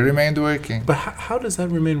elevator remained working. But how does that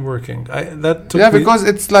remain working? That took Yeah, me- because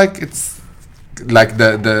it's like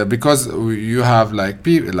the because you have like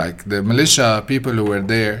like the militia people who were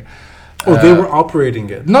there. Oh, they were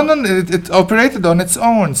operating it. No, it operated on its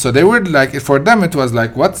own. So they were like, for them, it was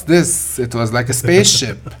like, what's this? It was like a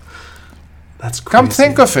spaceship. That's crazy. Come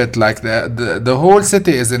think of it, like the whole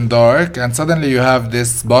city is in dark, and suddenly you have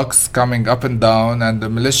this box coming up and down, and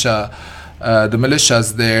the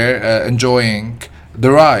militia's there enjoying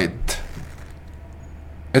the ride.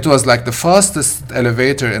 It was like the fastest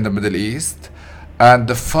elevator in the Middle East, and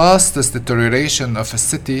the fastest deterioration of a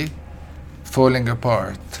city falling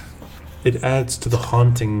apart. It adds to the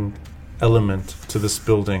haunting element to this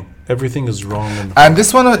building. Everything is wrong. And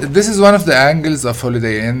this is one of the angles of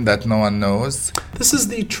Holiday Inn that no one knows. This is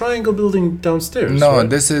the triangle building downstairs. No, right?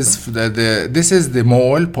 this is this is the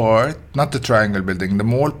mall part, not the triangle building. The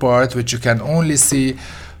mall part, which you can only see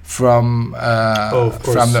from of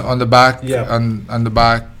course. from on the back Yeah. on the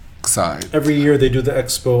back side. Every year they do the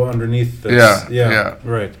expo underneath this. Yeah.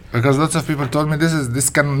 Right. Because lots of people told me this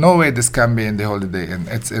can be in the Holiday Inn.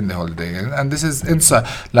 It's in the Holiday Inn, and this is inside.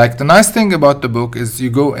 Like the nice thing about the book is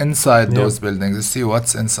you go inside those buildings, you see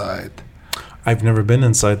what's inside. I've never been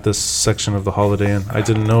inside this section of the Holiday Inn. I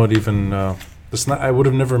didn't know it even. I would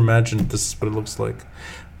have never imagined this is what it looks like.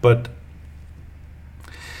 But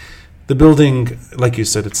the building, like you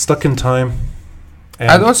said, it's stuck in time.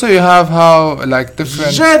 And also you have how like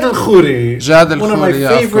different Jad Al-Khouri, Jad one of my Al-Khouri, yeah,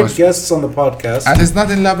 of favorite course. guests on the podcast. And he's not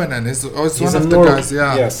in Lebanon. He's one in of the Nor- guys.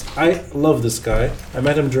 Yeah. Yes, I love this guy. I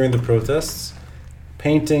met him during the protests,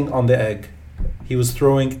 painting on the egg. He was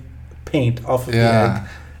throwing paint off of the egg.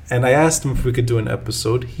 And I asked him if we could do an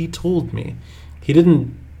episode. He told me. He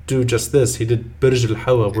didn't do just this. He did Burj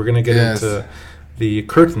Al-Hawa. We're going to get into the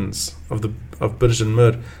curtains of Burj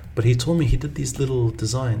Al-Mur. But he told me he did these little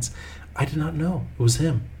designs. I did not know it was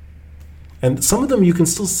him, and some of them you can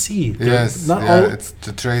still see. Yes, not all. it's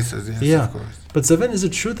the traces. Yes, Yeah. of course. But Zaven, is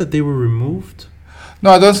it true that they were removed? No,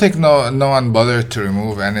 I don't think no one bothered to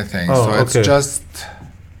remove anything. Oh, so it's okay. just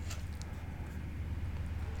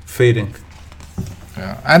Fading.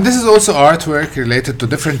 yeah. And this is also artwork related to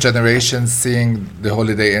different generations seeing the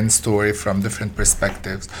Holiday Inn story from different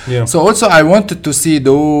perspectives. Yeah. So also I wanted to see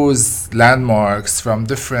those landmarks from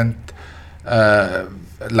different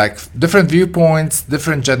like different viewpoints,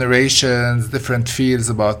 different generations, different feels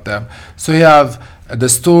about them. So you have the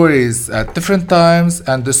stories at different times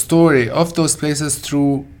and the story of those places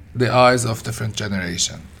through the eyes of different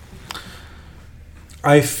generations.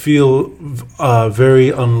 I feel very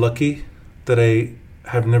unlucky that I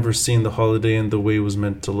have never seen the Holiday Inn the way it was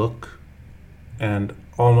meant to look, and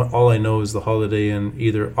all I know is the Holiday Inn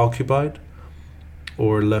either occupied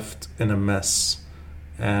or left in a mess.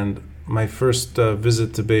 And my first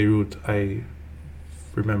visit to Beirut, I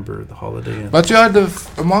remember the Holiday Inn. But you are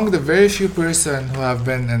among the very few person who have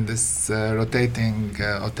been in this rotating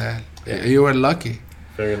hotel. Yeah. You were lucky.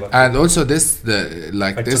 Very lucky. And also I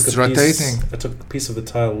took a piece of the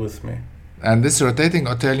tile with me. And this rotating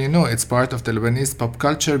hotel, you know, it's part of the Lebanese pop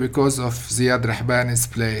culture because of Ziad Rahbani's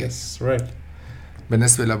play. Yes, right.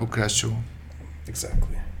 بالنسبة لبكرة شو.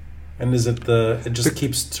 Exactly. And is it it just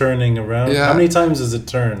keeps turning around? Yeah. How many times does it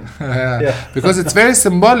turn? Yeah. Because it's very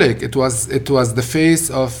symbolic. It was the face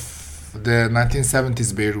of the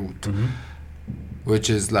 1970s Beirut, which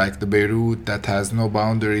is like the Beirut that has no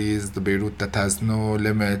boundaries, the Beirut that has no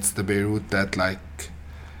limits, the Beirut that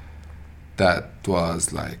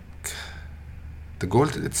was like the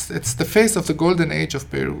golden. It's the face of the golden age of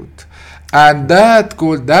Beirut, and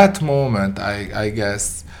that moment, I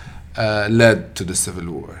guess, led to the civil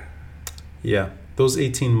war. Yeah, those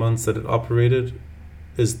 18 months that it operated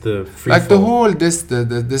is the free Like fall. the whole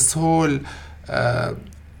this whole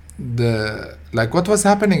like what was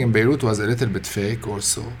happening in Beirut was a little bit fake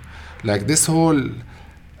also. Like this whole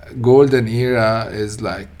golden era is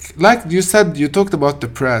like you said, you talked about the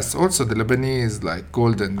press. Also the Lebanese like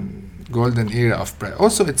golden era of press.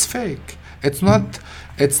 Also it's fake. It's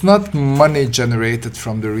not money generated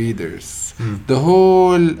from the readers. The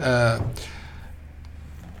whole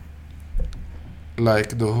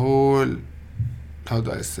how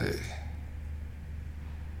do I say?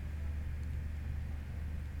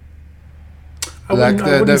 I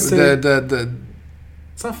wouldn't say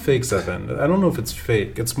it's not fake, Zaven. I don't know if it's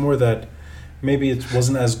fake. It's more that maybe it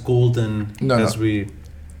wasn't as golden as we.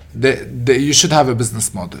 You should have a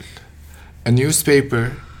business model. A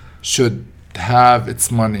newspaper should have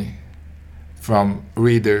its money from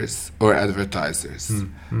readers or advertisers,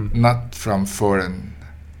 not from foreign.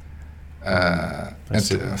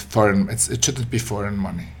 It shouldn't be foreign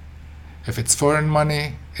money. If it's foreign money,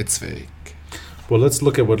 it's fake. Well, let's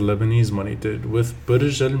look at what Lebanese money did with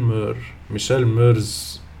Burj Al Mur, Michel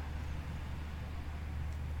Mur's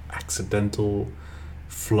accidental,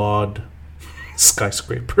 flawed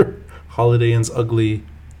skyscraper, Holiday Inn's ugly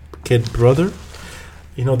kid brother.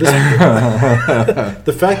 You know, this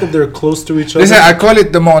the fact that they're close to each other. Listen, I call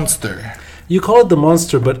it the monster. You call it the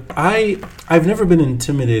monster, but I've never been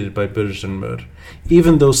intimidated by Burj Al Mur,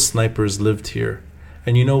 even though snipers lived here.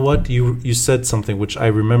 And you know what? You said something which I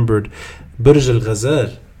remembered. Burj Al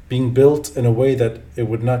Ghazal being built in a way that it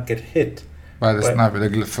would not get hit by the sniper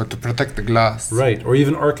to protect the glass. Right, or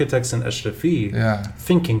even architects in Ashrafi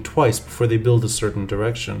thinking twice before they build a certain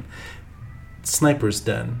direction. Sniper's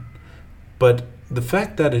den. But the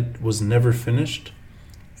fact that it was never finished,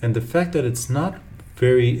 and the fact that it's not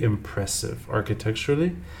very impressive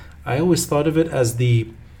architecturally, I always thought of it as the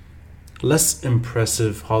less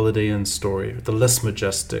impressive Holiday Inn story, the less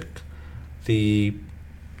majestic, the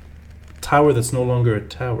tower that's no longer a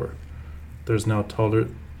tower. There's now taller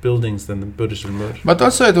buildings than the Burj Al Mur. But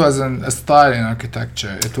also it was a style in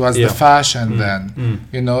architecture. It was the fashion then.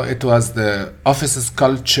 You know, it was the offices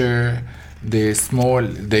culture, the small,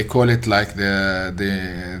 they call it like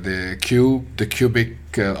the cubic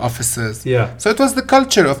offices. Yeah. So it was the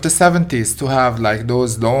culture of the 70s to have like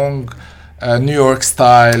those long New York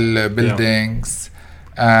style buildings.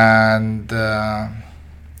 And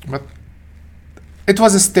but it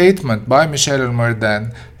was a statement by Michel Al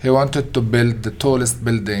then. He wanted to build the tallest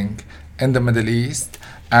building in the Middle East,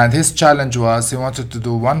 and his challenge was he wanted to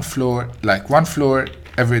do one floor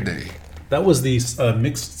every day. That was the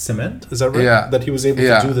mixed cement, is that right? Yeah. That he was able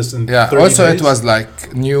to do this in 30 Also days? it was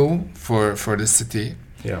like new for the city.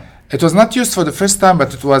 Yeah. It was not used for the first time,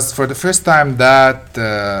 but it was for the first time that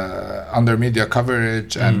under media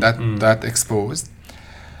coverage and that exposed.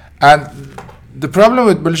 And the problem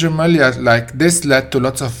with Burj Al Mur, like this led to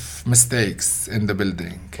lots of mistakes in the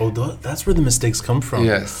building. Oh, that's where the mistakes come from?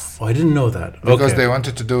 Yes. Oh, I didn't know that. Because they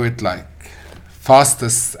wanted to do it like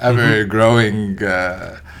fastest ever growing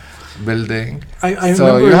building. I so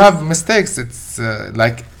remember you have mistakes. It's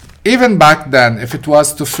like even back then, if it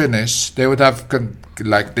was to finish, they would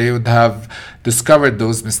have discovered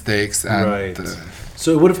those mistakes and right.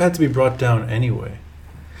 So it would have had to be brought down anyway.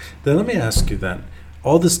 Then let me ask you then,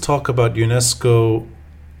 all this talk about UNESCO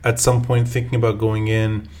at some point thinking about going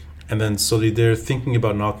in, and then slowly they're thinking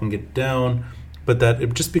about knocking it down, but that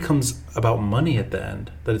it just becomes about money at the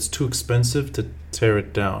end, that it's too expensive to tear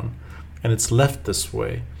it down, and it's left this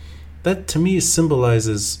way. That to me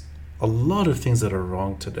symbolizes a lot of things that are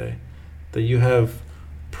wrong today. That you have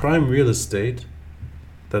prime real estate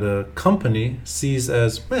that a company sees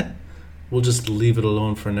as, we'll just leave it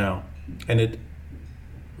alone for now. And it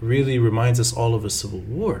really reminds us all of a civil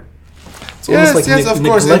war. It's yes, like of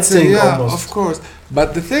course. Almost. Of course.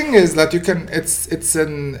 But the thing is that you can. It's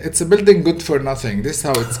a building good for nothing. This is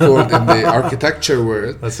how it's called in the architecture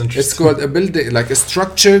world. That's interesting. It's called a building, like a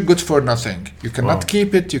structure good for nothing. You cannot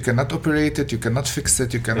keep it. You cannot operate it. You cannot fix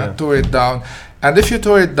it. You cannot tore it down. And if you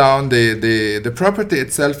tore it down, the property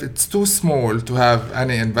itself, it's too small to have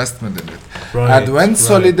any investment in it. Right, and when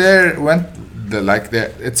Solidaire, when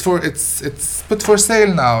it's put for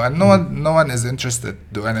sale now, and no one is interested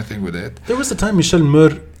to do anything with it. There was a time Michel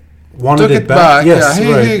Meur wanted Took it back. Yes,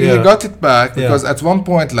 he got it back because Yeah. at one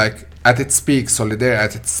point, like at its peak, Solidaire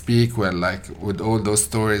at its peak, where like with all those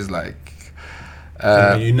stories, like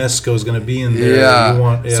UNESCO is going to be in there.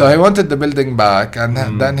 yeah. So he wanted the building back, and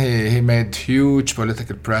then he made huge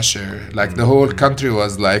political pressure. Like the whole country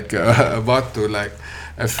was like about to like,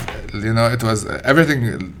 if you know, it was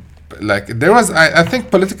everything. Like there was, I think,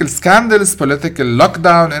 political scandals, political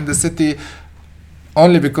lockdown in the city,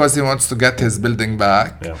 only because he wants to get his building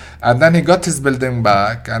back. Yeah. And then he got his building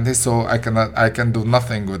back, and he saw I can do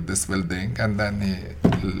nothing with this building, and then he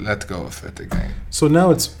let go of it again. So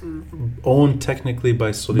now it's owned technically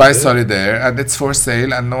by Solidaire. By Solidaire, and it's for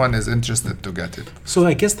sale, and no one is interested to get it. So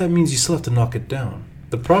I guess that means you still have to knock it down.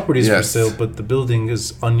 The property is for Yes. sale, but the building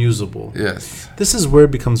is unusable. Yes. This is where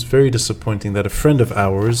it becomes very disappointing that a friend of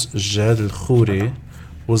ours, Jad al-Khouri,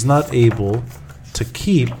 was not able to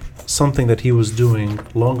keep something that he was doing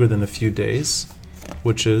longer than a few days,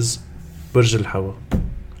 which is Burj Al Hawa.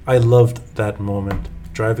 I loved that moment,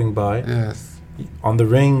 driving by Yes. on the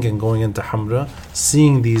ring and going into Hamra,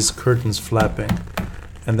 seeing these curtains flapping,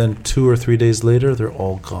 and then 2 or 3 days later, they're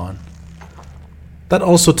all gone. That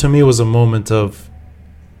also to me was a moment of,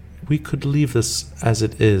 we could leave this as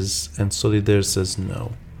it is, and Solidaire says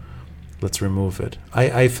no, let's remove it.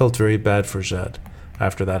 I felt very bad for Jad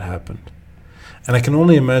after that happened. And I can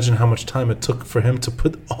only imagine how much time it took for him to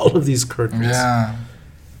put all of these curtains. Yeah.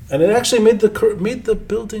 And it actually made the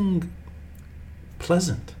building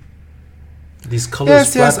pleasant. These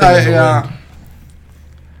colors flapping in the wind.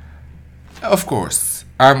 Of course,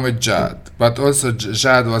 I'm with Jad, but also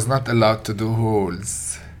Jad was not allowed to do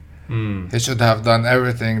holes. He should have done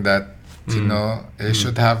everything that, you know, he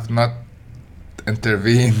should have not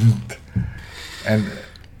intervened. And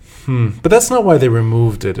But that's not why they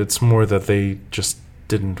removed it. It's more that they just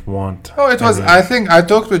didn't want. oh, it was. any- I think I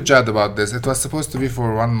talked with Jad about this. It was supposed to be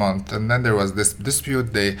for 1 month, and then there was this dispute.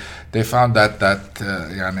 They found that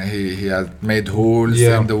yani he had made holes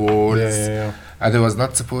Yeah. in the walls, Yeah. and he was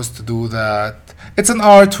not supposed to do that. It's an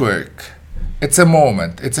artwork. It's a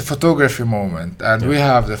moment. It's a photography moment, and we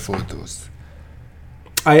have the photos.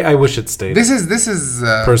 I wish it stayed. This is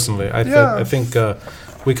Personally, yeah. I think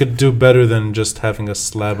we could do better than just having a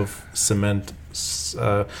slab of cement,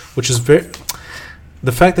 which is very.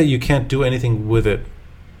 The fact that you can't do anything with it.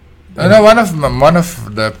 You know, one of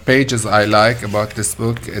the pages I like about this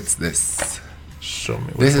book. It's this. Show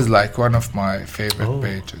me. This is like one of my favorite Oh,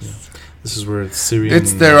 pages. yeah. This is where it's Syrian.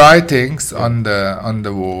 It's the writings on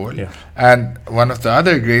the wall. Yeah. And one of the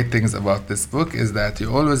other great things about this book is that you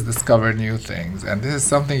always discover new things, and this is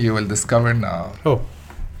something you will discover now. Oh,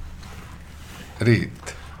 Read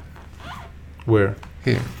where?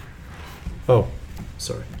 here. Oh,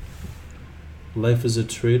 sorry. Life is a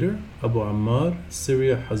Traitor, Abu Ammar,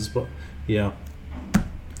 Syria Hazba. Yeah.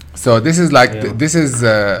 So this is like Yeah.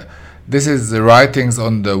 this is the writings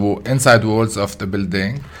on the inside walls of the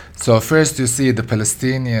building. So first you see the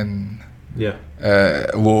Palestinian Yeah.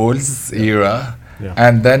 walls era, Yeah.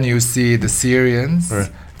 and then you see the Syrians,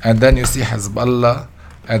 Right. and then you see Hezbollah,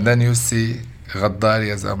 and then you see Ghaddar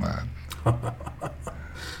ya Zaman.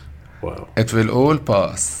 Wow. It will all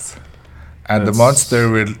pass, and the That's- monster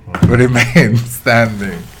will remain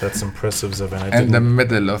standing That's impressive, Zaven. in the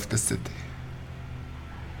middle of the city.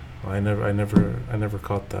 I never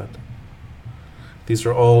caught that. These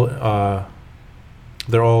are all.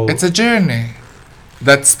 They're all. It's a journey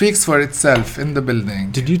that speaks for itself in the building.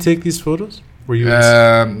 Did you take these photos? Were you?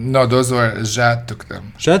 No, those were Jad took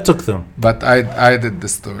them, Jad took them. but I did the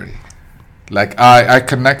story. Like I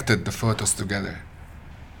connected the photos together.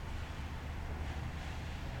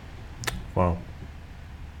 Wow.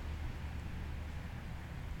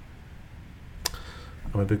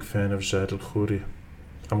 I'm a big fan of Jad al-Khouri.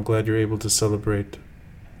 I'm glad you're able to celebrate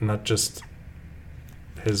not just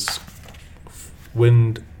his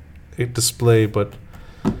wind display, but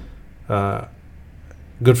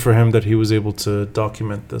good for him that he was able to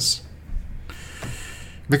document this.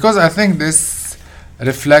 Because I think this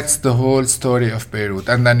reflects the whole story of Beirut,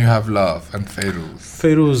 and then you have love and Feiruz.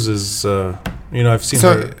 Feiruz is, I've seen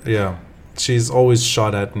So- her. Yeah, she's always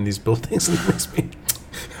shot at in these buildings. And it makes me.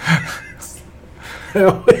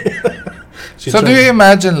 So do you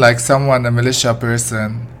imagine like someone, a militia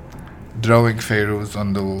person, drawing Feiruz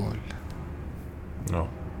on the wall? No.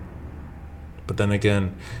 But then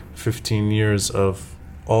again, 15 years of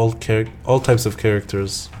all types of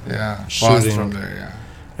characters Yeah, passed Shooting. from there. Yeah.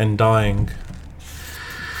 and dying.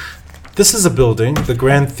 This is a building, the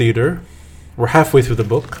Grand Theater. We're halfway through the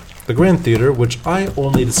book. The Grand Theater, which I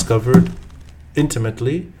only discovered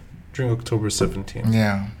intimately during October 17th.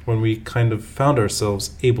 Yeah. When we kind of found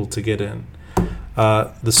ourselves able to get in.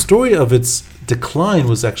 The story of its decline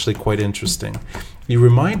was actually quite interesting. You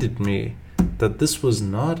reminded me that this was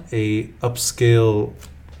not a upscale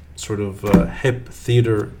sort of hip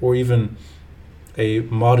theater or even a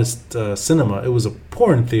modest cinema. It was a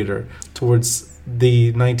porn theater towards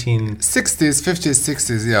the 60s, 50s,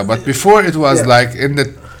 60s, yeah. But before it was like in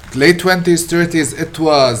the late 20s, 30s, it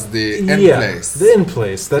was the in place. The in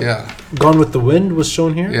place. That Gone with the Wind was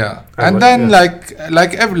shown here. Yeah. And then like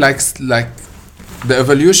the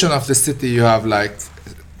evolution of the city, you have like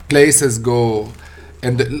places go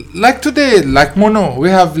and like today, like Mono. We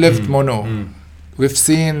have lived Mono. We've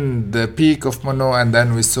seen the peak of Mono, and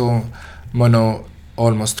then we saw Mono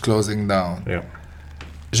almost closing down. Yeah.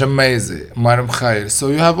 Jamaizi, Mar Mkhair. So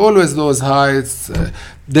you have always those heights.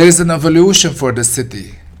 There is an evolution for the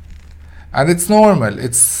city, and it's normal.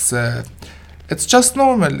 It's just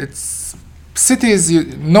normal. It's cities.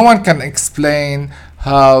 No one can explain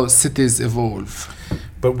how cities evolve.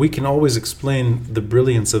 But we can always explain the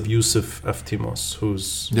brilliance of Yusuf Aftimos,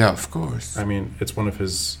 who's... Yeah, of course. I mean, it's one of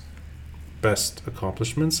his best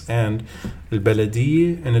accomplishments. And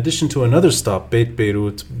Al-Baladi, in addition to another stop, Beit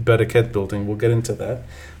Beirut, Barakat building, we'll get into that.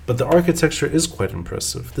 But the architecture is quite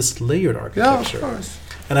impressive. This layered architecture. Yeah, of course.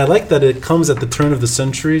 And I like that it comes at the turn of the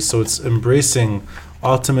century, so it's embracing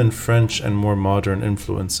Ottoman, French, and more modern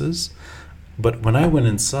influences. But when I went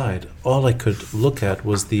inside, all I could look at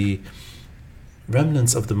was the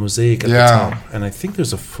remnants of the mosaic at the top. And I think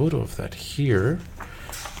there's a photo of that here.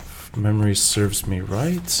 If memory serves me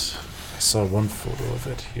right. I saw one photo of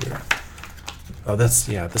it here. Oh, this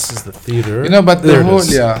is the theater. But there the whole,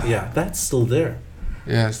 Yeah, that's still there.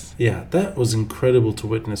 Yes. Yeah, that was incredible to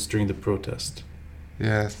witness during the protest.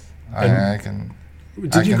 Yes, I can.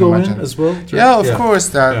 Did you go in as well? Yeah, of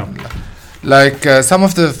course. Like some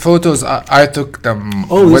of the photos, I took them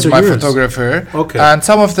with my photographer. Okay. And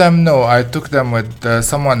some of them, no, I took them with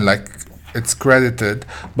someone like it's credited.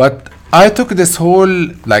 But I took this whole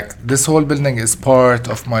building is part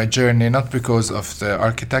of my journey, not because of the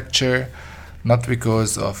architecture, not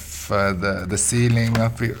because of the ceiling,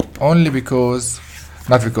 not because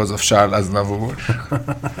of Charles Aznavour.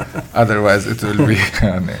 Otherwise, it will be.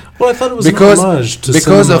 Well, I thought it was an homage to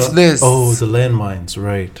of this. Oh, the landmines,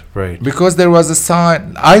 right. Because there was a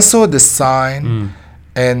sign. I saw this sign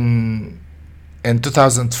in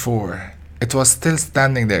 2004. It was still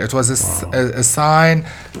standing there. It was a sign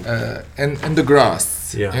in the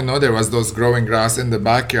grass. Yeah. There was those growing grass in the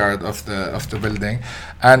backyard of the building,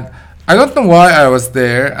 and I don't know why I was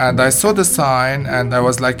there, and I saw the sign, and I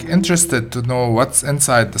was like interested to know what's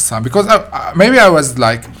inside the sign, because maybe I was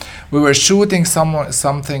like, we were shooting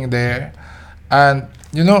something there, and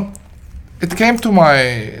it came to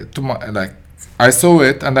my like, I saw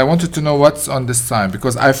it, and I wanted to know what's on this sign,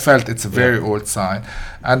 because I felt it's a very old sign,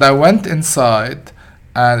 and I went inside,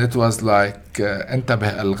 and it was like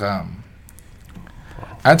انتبه الغام.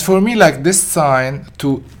 And for me, like this sign,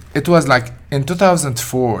 it was like in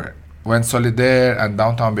 2004. When Solidaire and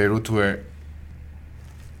downtown Beirut were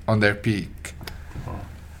on their peak.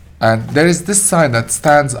 And there is this sign that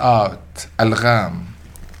stands out, Al-Gham.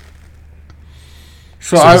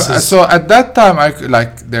 So at that time, I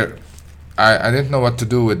didn't know what to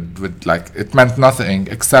do with like, it meant nothing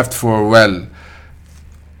except for,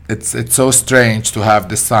 it's so strange to have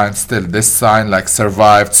this sign still. This sign like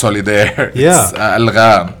survived Solidaire. Yeah. It's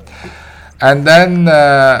Al-Gham. And then,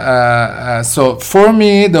 so for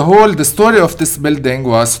me, the story of this building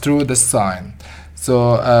was through the sign.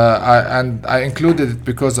 So I included it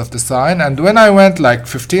because of the sign. And when I went, like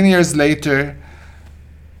 15 years later,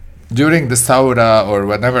 during the Saura or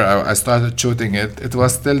whenever I started shooting it, it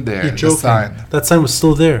was still there. You're joking. The sign. That sign was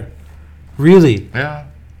still there. Really? Yeah.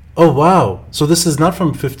 Oh wow! So this is not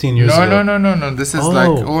from 15 years ago. No. This is like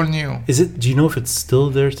all new. Is it? Do you know if it's still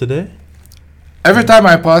there today? Every time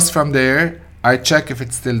I pass from there, I check if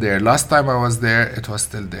it's still there. Last time I was there, it was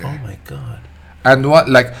still there. Oh my god! And what,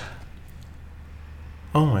 like,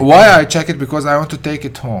 why I check it? Because I want to take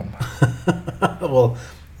it home. Well,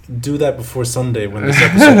 do that before Sunday when this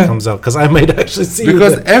episode comes out, because I might actually see you.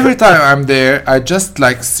 Because every time I'm there, I just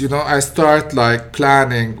like, I start like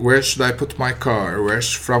planning, where should I put my car?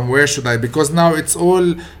 From where should I? Because now it's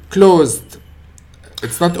all closed.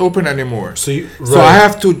 It's not open anymore. So I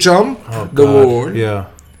have to jump the wall,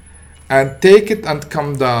 and take it and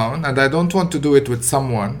come down. And I don't want to do it with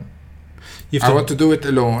someone. I want to do it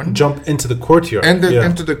alone. Jump into the courtyard.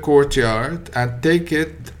 Into the courtyard and take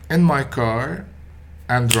it in my car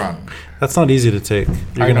and run. That's not easy to take.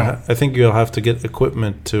 I think you'll have to get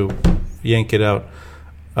equipment to yank it out.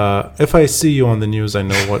 If I see you on the news, I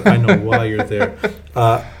know why you're there.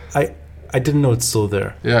 I didn't know it's still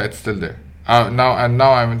there. Yeah, it's still there.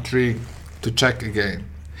 Now I'm intrigued to check again.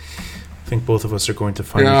 I think both of us are going to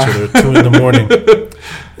find each other at 2 a.m.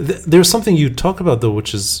 There's something you talk about, though,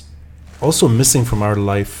 which is also missing from our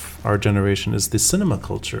life, our generation, is the cinema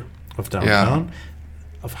culture of downtown,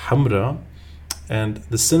 of Hamra. And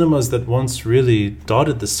the cinemas that once really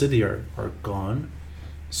dotted the city are gone.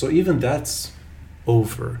 So even that's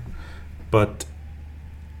over. But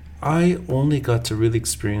I only got to really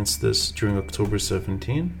experience this during October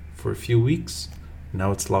 17 for a few weeks.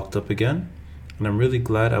 Now it's locked up again. And I'm really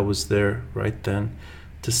glad I was there right then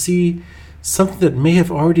to see something that may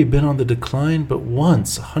have already been on the decline, but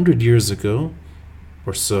once, 100 years ago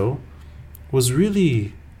or so, was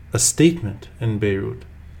really a statement in Beirut.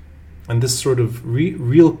 And this sort of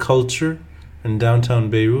real culture in downtown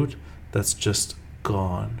Beirut, that's just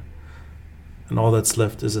gone. And all that's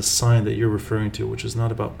left is a sign that you're referring to, which is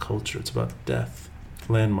not about culture, it's about death,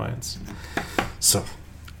 landmines. So,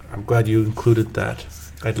 I'm glad you included that.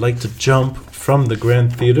 I'd like to jump from the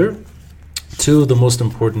Grand Theater to the most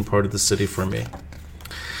important part of the city for me.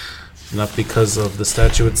 Not because of the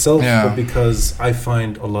statue itself, but because I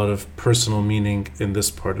find a lot of personal meaning in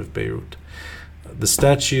this part of Beirut. The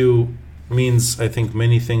statue means, I think,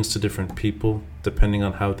 many things to different people, depending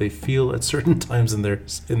on how they feel at certain times in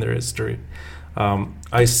their history.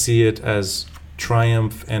 I see it as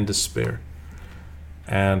triumph and despair.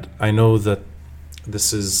 And I know that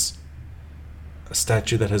this is a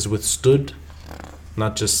statue that has withstood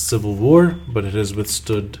not just civil war, but it has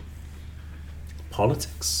withstood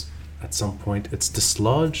politics. At some point, it's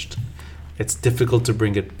dislodged. It's difficult to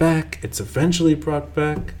bring it back. It's eventually brought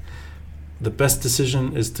back. The best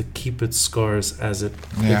decision is to keep its scars as it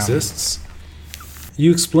exists.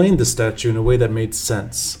 You explained the statue in a way that made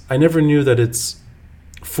sense. I never knew that it's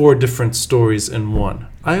 4 different stories in one.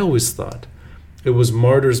 I always thought it was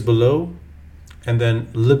martyrs below, and then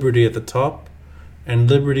liberty at the top, and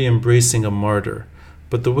liberty embracing a martyr.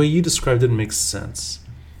 But the way you described it makes sense.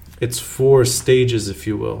 It's 4 stages, if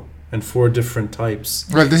you will, and 4 different types.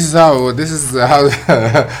 Well, this is how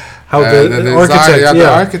how the architect, the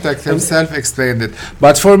architect himself explained it.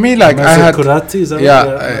 But for me, like I had,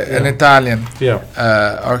 an Italian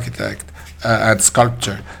architect and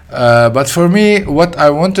sculpture. But for me, what I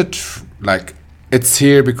wanted, it's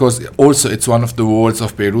here because also it's one of the walls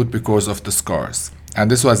of Beirut because of the scars. And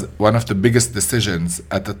this was one of the biggest decisions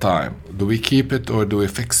at the time. Do we keep it or do we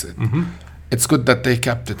fix it? Mm-hmm. It's good that they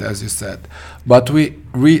kept it, as you said. But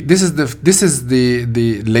this is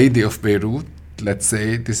the lady of Beirut. Let's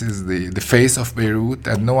say this is the face of Beirut,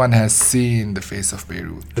 and no one has seen the face of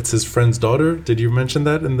Beirut. It's his friend's daughter. Did you mention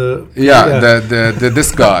that in the?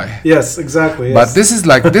 This guy. Yes, exactly. Yes. But this is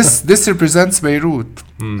like this represents Beirut,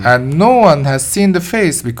 and no one has seen the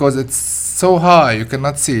face because it's so high you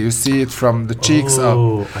cannot see. You see it from the cheeks up.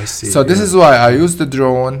 Oh, I see. So this is why I used the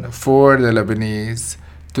drone for the Lebanese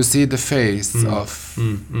to see the face of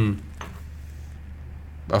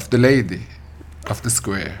the lady of the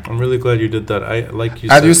square. I'm really glad you did that. I like you.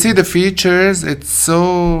 And you see the features. It's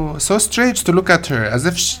so strange to look at her, as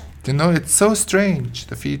if it's so strange.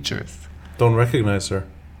 The features. Don't recognize her.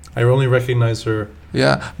 I only recognize her.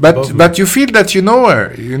 Yeah, but you feel that you know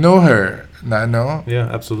her. You know her. No. Yeah,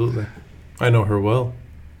 absolutely. I know her well.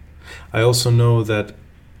 I also know that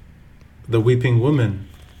the weeping women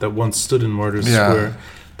that once stood in Martyrs Square,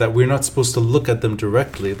 that we're not supposed to look at them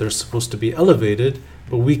directly. They're supposed to be elevated,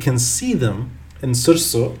 but we can see them in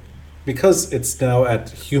Surso because it's now at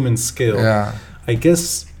human scale. Yeah. I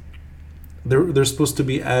guess they're supposed to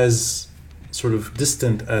be as sort of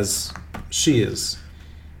distant as she is,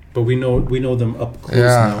 but we know them up close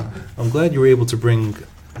now. I'm glad you were able to bring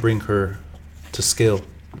her to scale.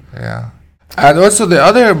 Yeah. And also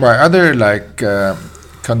my other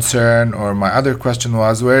concern or my other question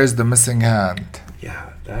was, where is the missing hand? Yeah,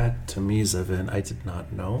 that to me, Zaven, I did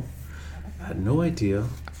not know. I had no idea.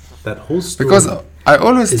 That whole story. Because I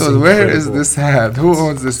always thought, where is this hand? Who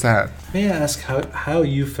owns this hand? May I ask how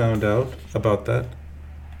you found out about that?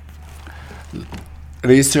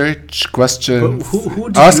 Research, questions.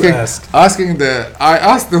 Who did you ask? I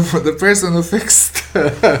asked the person who fixed.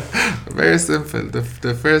 Very simple.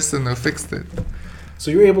 The person who fixed it.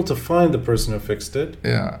 So you were able to find the person who fixed it.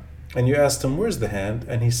 Yeah. And you asked him, where's the hand?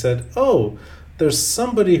 And he said, oh, there's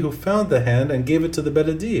somebody who found the hand and gave it to the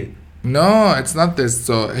Belediye. No, it's not this.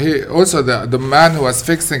 So he also the man who was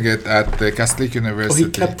fixing it at the Catholic University. Oh,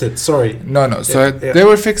 he kept it. Sorry. No. So they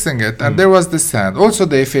were fixing it, and there was this hand. Also,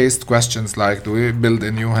 they faced questions like: do we build a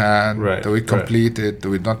new hand? Right. Do we complete it? Do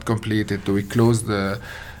we not complete it? Do we close the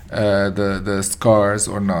the scars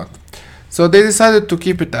or not. So they decided to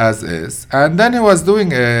keep it as is. And then he was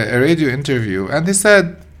doing a radio interview, and he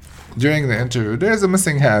said during the interview, there's a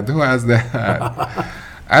missing hand. Who has the hand?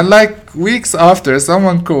 And like weeks after,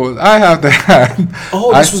 someone called, I have the hand.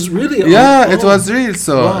 Oh, this was really? Yeah, oh. it was real.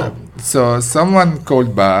 So, Wow. so someone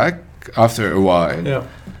called back after a while, Yeah.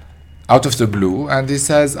 out of the blue, and he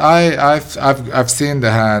says, I've seen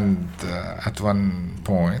the hand at one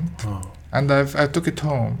point, Oh. and I took it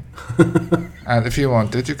home, and if you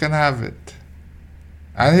want it, you can have it.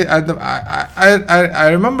 And I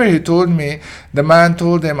remember he told me, the man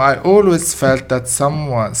told him, I always felt that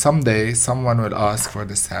someday someone will ask for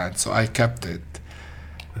this hand, so I kept it.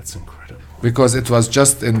 That's incredible. Because it was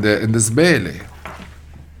just in this bailey.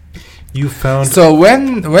 You found... So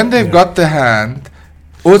when they've got the hand,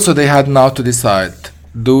 also they had now to decide,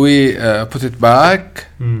 do we put it back?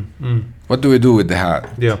 What do we do with the hand?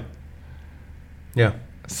 Yeah. Yeah.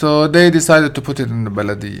 So they decided to put it in the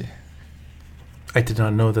baladi. I did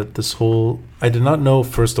not know that I did not know,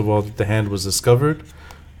 first of all, that the hand was discovered,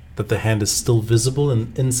 that the hand is still visible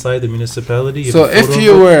inside the municipality. So if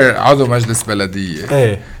you were Adu Majlis Baladi,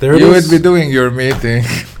 hey, there it you is. would be doing your meeting.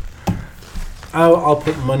 I'll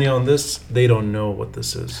put money on this. They don't know what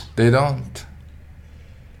this is. They don't.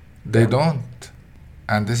 They don't.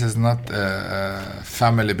 And this is not a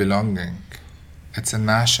family belonging. It's a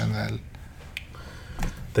national.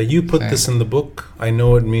 That you put this in the book, I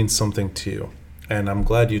know it means something to you. And I'm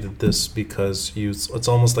glad you did this because it's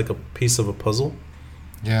almost like a piece of a puzzle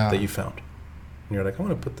that you found. And you're like, I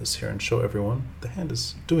want to put this here and show everyone the hand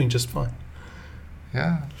is doing just fine.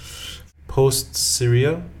 Yeah. Post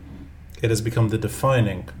Syria, it has become the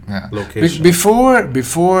defining location. Before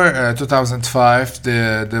 2005,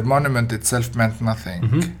 the monument itself meant nothing.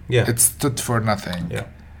 Mm-hmm. Yeah. It stood for nothing. Yeah.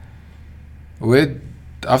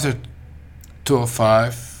 After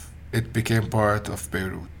 2005, it became part of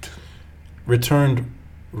Beirut. Returned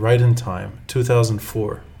right in time,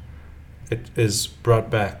 2004. It is brought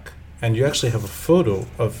back, and you actually have a photo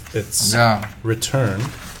of its return,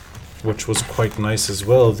 which was quite nice as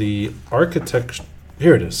well. The architecture,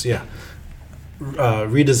 here it is,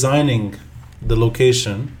 redesigning the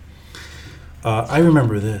location. I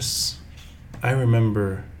remember this. I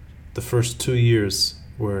remember the first 2 years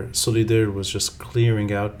where Solidaire was just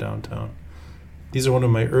clearing out downtown. These are one of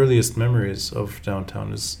my earliest memories of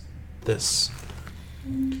downtown is this.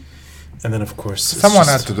 And then, of course, someone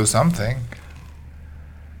had to do something.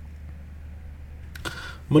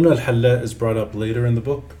 Muna al-Halla is brought up later in the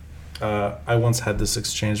book. I once had this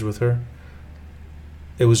exchange with her.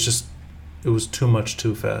 It was too much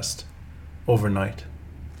too fast. Overnight,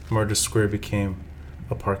 Martyrs Square became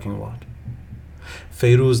a parking lot.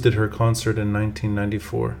 Fayrouz did her concert in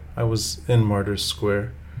 1994. I was in Martyrs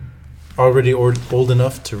Square, already old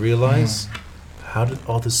enough to realize how did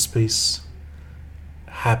all this space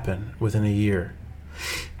happen within a year.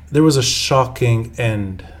 There was a shocking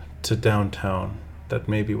end to downtown that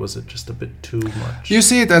maybe was just a bit too much. You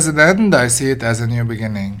see it as an end, I see it as a new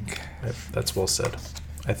beginning. That's well said.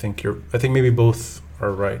 I think maybe both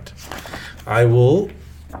are right. I will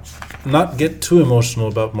not get too emotional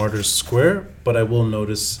about Martyrs Square, but I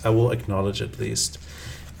will acknowledge at least.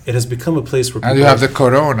 It has become a place where people... And you have the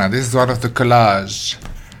corona. This is one of the collage.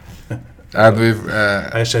 And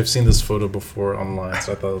I've seen this photo before online,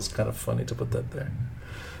 so I thought it was kind of funny to put that there.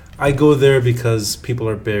 I go there because people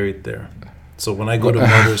are buried there. So when I go to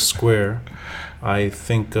Martyrs Square, I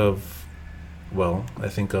think of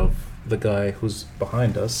the guy who's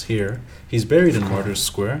behind us here. He's buried in Martyrs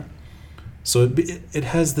Square. So it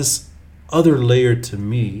has this other layer to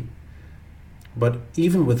me. But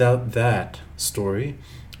even without that story,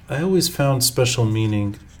 I always found special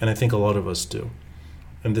meaning, and I think a lot of us do,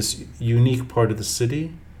 in this unique part of the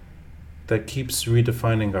city that keeps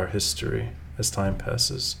redefining our history as time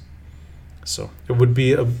passes. So it would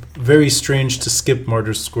be very strange to skip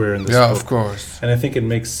Martyrs Square in this book. Of course. And I think it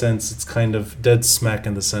makes sense. It's kind of dead smack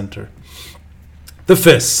in the center. The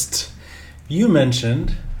Fist. You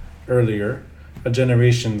mentioned earlier a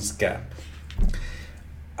generations gap.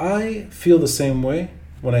 I feel the same way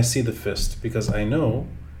when I see the Fist, because I know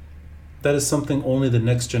that is something only the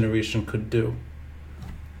next generation could do.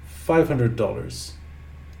 $500.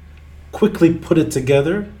 Quickly put it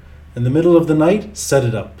together, in the middle of the night, set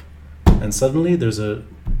it up. And suddenly there's a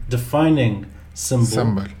defining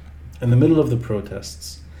symbol in the middle of the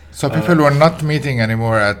protests. So people were not meeting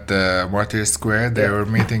anymore at the Martyrs Square, they were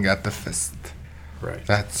meeting at the Fist. Right.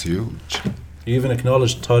 That's huge. You even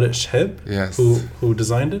acknowledged Tariq Shahib, yes, who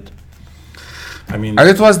designed it. I mean, and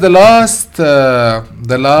it was the last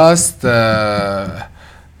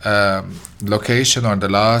location or the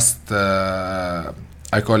last,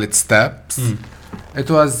 I call it steps. It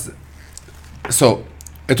was, so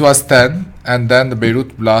it was 10, and then the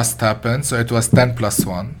Beirut blast happened, so it was 10 plus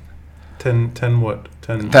 1. 10 what?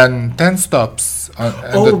 10 stops on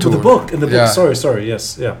Oh, the tour. in the book. Yeah. Sorry,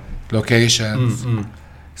 yes, yeah. Locations.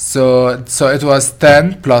 So it was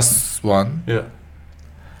 10 plus 1. Yeah.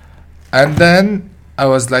 And then I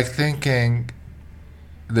was like thinking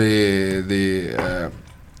the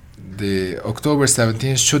October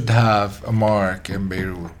 17th should have a mark in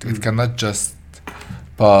Beirut. It cannot just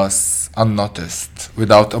pass unnoticed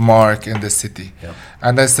without a mark in the city. Yeah.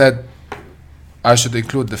 And I said I should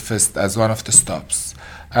include the fist as one of the stops.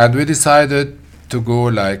 And we decided to go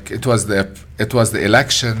like it was the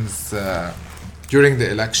elections, during the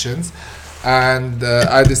elections, and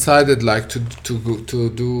I decided like to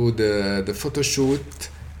do the photo shoot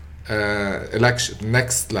election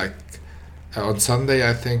next, like on Sunday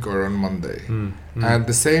I think, or on Monday. And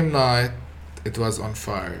the same night it was on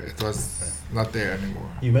fire. It was not there anymore.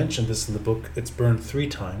 You mentioned this in the book. It's burned 3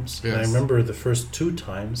 times. Yes. And I remember the first 2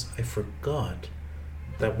 times I forgot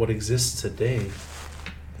that what exists today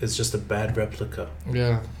is just a bad replica.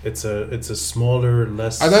 Yeah. It's a smaller,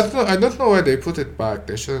 less. I don't know why they put it back.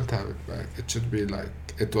 They shouldn't have it back. It should be like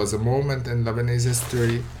it was a moment in Lebanese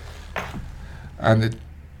history, and it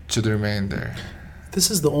should remain there.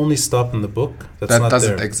 This is the only stop in the book that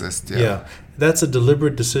doesn't there. exist. Yeah. That's a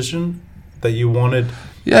deliberate decision that you wanted.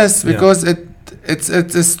 Yes, because it's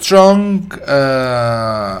a strong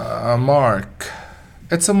mark.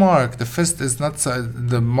 It's a mark. The fist is not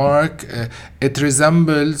the mark. It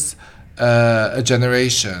resembles a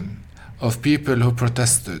generation of people who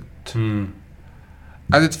protested, and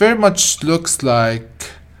it very much looks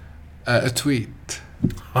like a tweet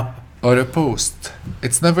or a post.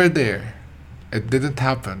 It's never there. It didn't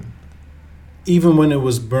happen. Even when it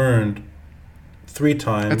was burned 3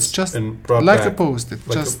 times, It's just and brought like back, a post. It's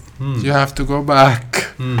like just you have to go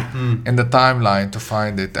back in the timeline to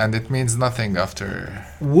find it, and it means nothing after.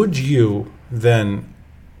 Would you then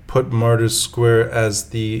put Martyrs Square as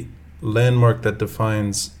the landmark that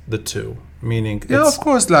defines the two? Meaning, Yeah, it's, of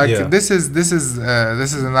course. Like this is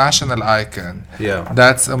a national icon. Yeah,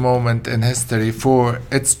 That's a moment in history for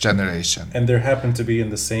its generation. and there happen to be in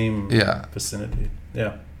the same Yeah. vicinity.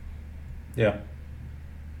 Yeah.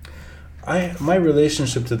 My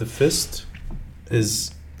relationship to the fist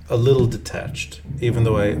is a little detached, even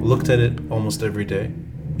though I looked at it almost every day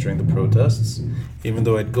during the protests, even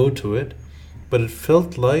though I'd go to it, but it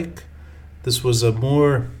felt like this was a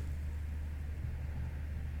more.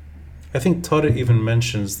 I think Tariq even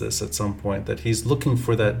mentions this at some point, that he's looking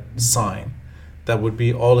for that sign that would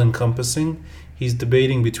be all-encompassing. He's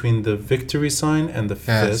debating between the victory sign and the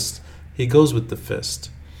fist. He goes with the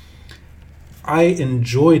fist. I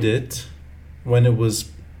enjoyed it when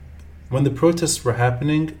the protests were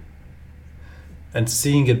happening and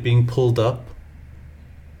seeing it being pulled up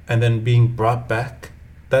and then being brought back.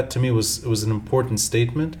 That to me was an important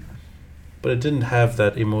statement, but it didn't have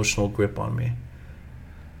that emotional grip on me.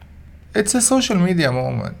 It's a social media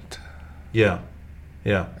moment. Yeah.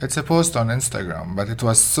 It's a post on Instagram, but it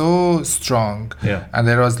was so strong, Yeah. and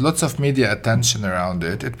there was lots of media attention around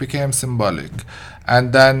it. It became symbolic,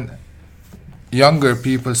 and then younger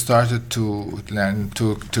people started to learn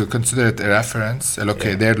to consider it a reference,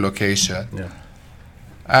 their location, Yeah.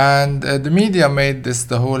 and the media made this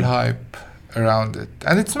the whole hype around it,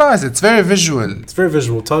 and it's nice. It's very visual. It's very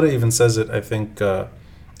visual. Tariq even says it. I think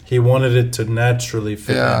he wanted it to naturally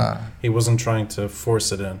fit in. He wasn't trying to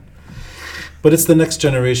force it in. But it's the next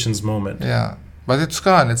generation's moment. Yeah, but it's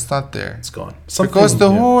gone. It's not there. It's gone. Because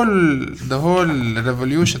the whole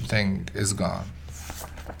revolution thing is gone.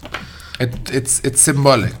 It's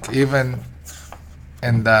symbolic, even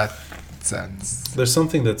in that sense. There's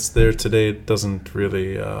something that's there today. It doesn't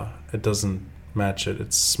really. It doesn't match it.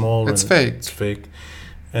 It's small. It's and fake. It's fake.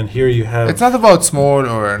 And here you have. It's not about small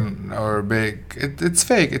or big. It's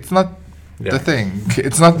fake. It's not the thing.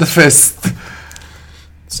 It's not the fist.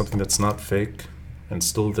 Something that's not fake and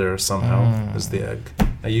still there somehow is the egg.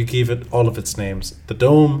 Now you gave it all of its names: the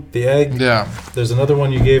dome, the egg. Yeah. There's another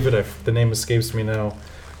one you gave it. The name escapes me now.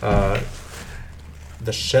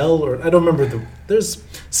 The shell, or I don't remember. There's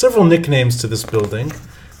several nicknames to this building,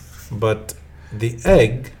 but the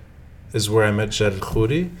egg is where I met Jad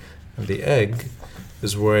al-Khouri, and the egg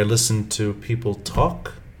is where I listened to people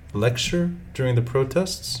talk, lecture during the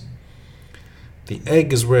protests. The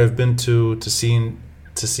egg is where I've been to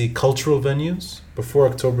see cultural venues before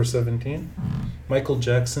October 17. Michael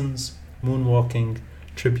Jackson's moonwalking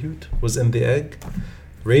tribute was in the egg.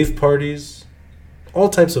 Rave parties, all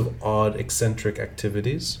types of odd, eccentric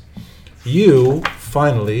activities. you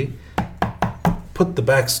finally put the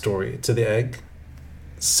backstory to the egg,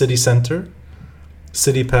 city center,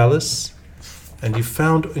 city palace, and you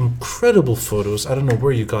found incredible photos. I don't know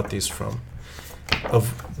where you got these from,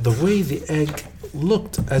 of the way the egg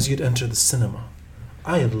looked as you'd enter the cinema.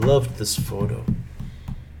 I loved this photo.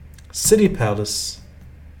 City palace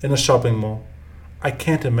in a shopping mall. I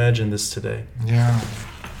can't imagine this today. Yeah.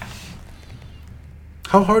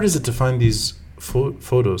 How hard is it to find these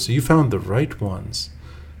photos? You found the right ones.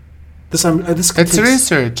 This It's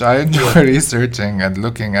research. I enjoy researching and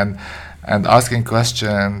looking and asking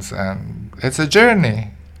questions, and it's a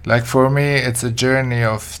journey. Like for me, it's a journey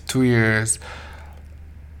of 2 years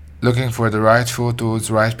looking for the right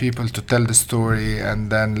photos, right people to tell the story,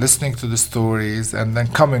 and then listening to the stories, and then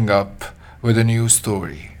coming up with a new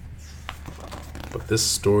story. But this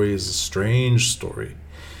story is a strange story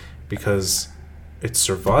because it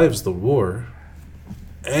survives the war.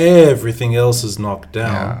 Everything else is knocked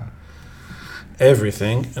down. Yeah.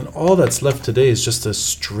 Everything, and all that's left today is just a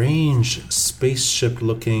strange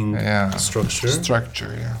spaceship-looking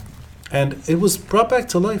structure. Yeah. And it was brought back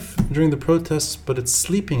to life during the protests, but it's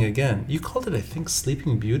sleeping again. You called it, I think,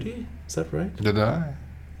 Sleeping Beauty? Is that right? Did I?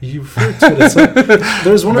 You referred to it as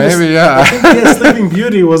there's one Maybe, of the... yeah. I think, Sleeping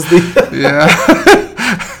Beauty was the... Yeah.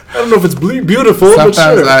 I don't know if it's beautiful,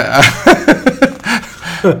 Sometimes but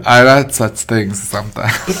sure. I write such things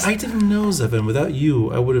sometimes. But I didn't know, Zaven. Without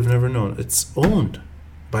you, I would have never known. It's owned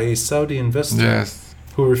by a Saudi investor Yes.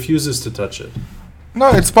 who refuses to touch it.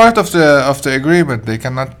 No, it's part of the agreement. They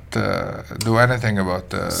cannot do anything about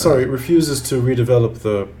the. Sorry, refuses to redevelop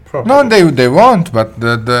the property. No, they won't. But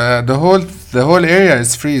the whole area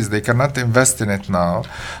is freeze. They cannot invest in it now.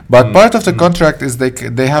 But part of the contract is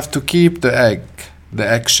they have to keep the egg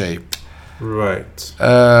shape. Right.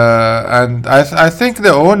 And I think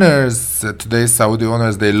the owners, today's Saudi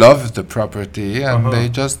owners, they love the property and they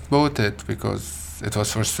just bought it because it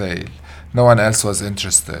was for sale. No one else was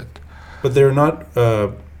interested. But they're not.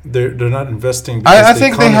 They're not investing. I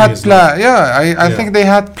think they had plans. I think they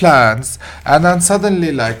had plans, and then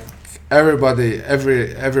suddenly, like everybody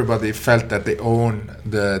felt that they own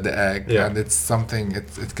the egg, and it's something.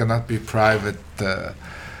 It cannot be private.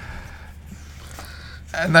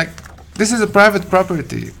 And like this is a private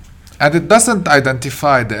property, and it doesn't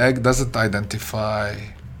identify the egg. Doesn't identify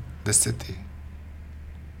the city.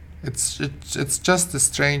 It's just a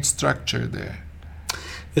strange structure there.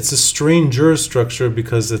 It's a stranger structure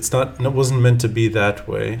because it wasn't meant to be that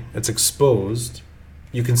way. It's exposed.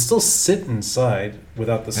 You can still sit inside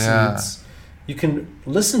without the seats. You can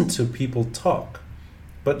listen to people talk.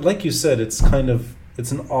 But like you said, it's an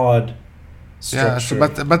odd structure.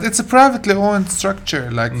 Yeah, but it's a privately owned structure.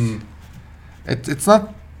 Like it's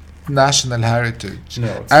not national heritage. No,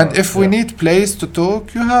 it's and not, if we need place to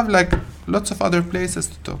talk, you have like lots of other places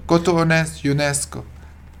to talk. Go to UNESCO.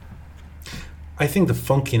 I think the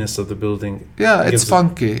funkiness of the building. Yeah, it's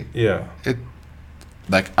funky. Yeah.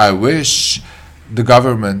 I wish the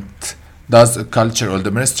government does a culture, or the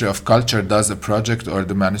Ministry of Culture does a project, or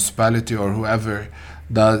the municipality, or whoever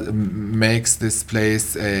makes this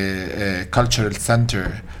place a cultural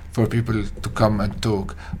center for people to come and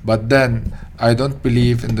talk. But then I don't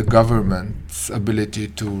believe in the government's ability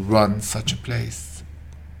to run such a place.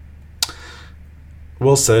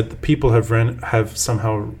 Well said. The people have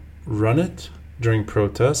somehow run it during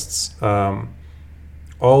protests.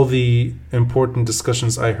 All the important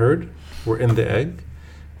discussions I heard were in the egg.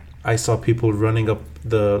 I saw people running up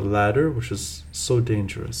the ladder, which is so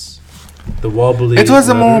dangerous. The wobbly. It was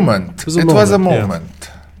ladder. a moment. It was a moment.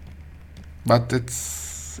 Yeah. But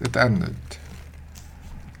it ended.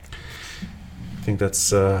 I think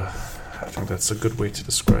that's a good way to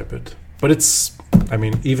describe it. But it's. I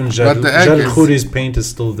mean, even Jal Khouri's paint is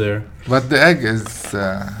still there. But the egg is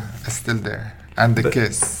still there. And the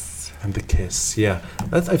kiss. And the kiss, yeah.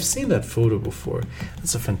 I've seen that photo before.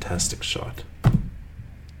 That's a fantastic shot. And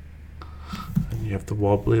you have the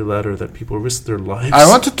wobbly ladder that people risk their lives. I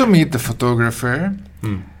wanted to meet the photographer,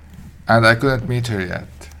 and I couldn't meet her yet.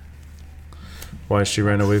 Why, she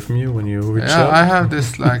ran away from you when you reached out? Yeah, I have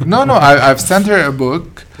this I've sent her a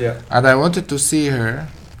book, and I wanted to see her,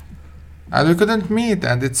 and we couldn't meet,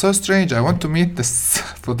 and it's so strange. I want to meet this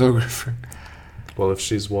photographer. Well, if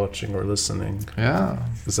she's watching or listening,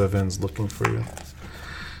 Zaven's looking for you.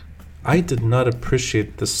 I did not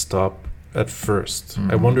appreciate this stop at first.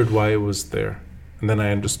 I wondered why it was there, and then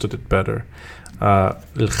I understood it better.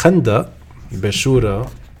 Al-Khanda,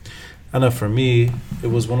 Beshura, and for me, it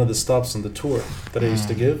was one of the stops on the tour that I used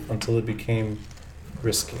to give until it became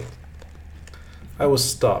risky. I was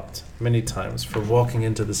stopped many times for walking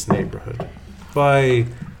into this neighborhood by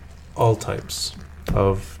all types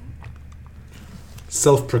of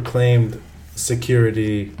self-proclaimed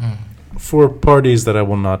security for parties that I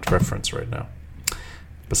will not reference right now.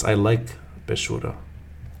 But I like Beshura,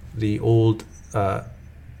 the old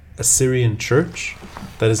Assyrian church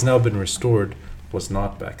that has now been restored, was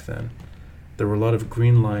not back then. There were a lot of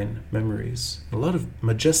Green Line memories, a lot of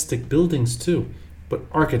majestic buildings too, but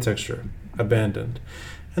architecture abandoned.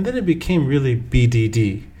 And then it became really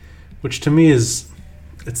BDD, which to me it's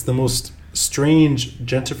the most strange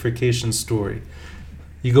gentrification story.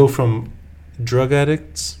 You go from drug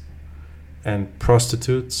addicts and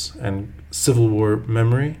prostitutes and Civil War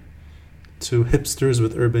memory to hipsters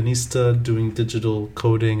with Urbanista doing digital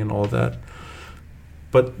coding and all that.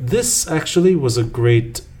 But this actually was a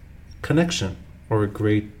great connection, or a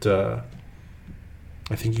great, I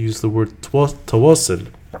think you used the word tawasul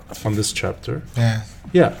on this chapter. Yeah.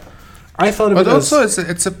 Yeah. I thought of But it also as,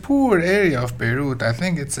 it's a poor area of Beirut. I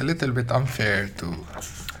think it's a little bit unfair to...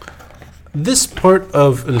 this part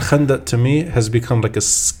of Al Khandaq to me has become like a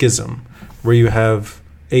schism where you have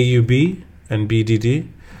AUB and BDD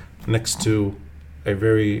next to a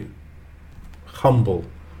very humble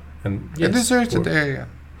and a deserted area.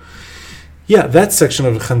 Yeah, that section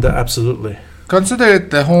of Al Khandaq, absolutely. Consider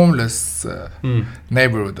it the homeless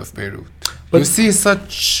neighborhood of Beirut. But you see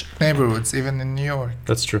such neighborhoods even in New York.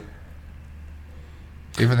 That's true.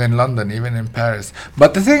 Even in London, even in Paris.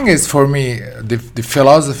 But the thing is, for me, the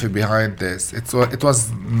philosophy behind this, it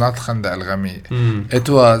was not Khandaq al-Ghami. It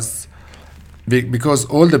was because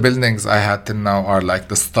all the buildings I had till now are like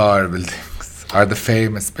the star buildings, are the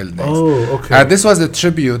famous buildings. Oh, okay. And this was a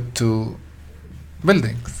tribute to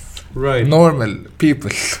buildings. Right. Normal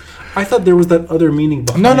people. I thought there was that other meaning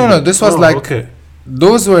behind No. it. This was okay.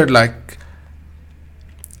 Those were like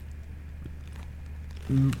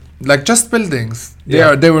just buildings.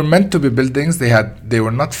 They were meant to be buildings. They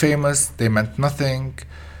were not famous. They meant nothing.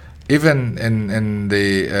 Even in the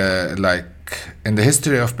in the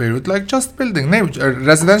history of Beirut, like just building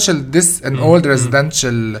residential. An old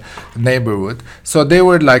residential neighborhood. So they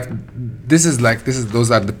were like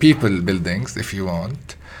those are the people buildings, if you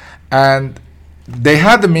want, and they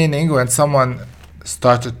had a meaning when someone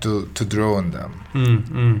started to draw on them.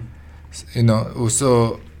 You know,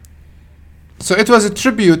 so it was a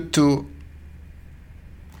tribute to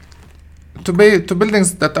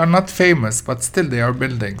buildings that are not famous, but still they are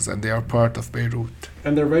buildings and they are part of Beirut.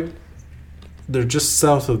 And they're just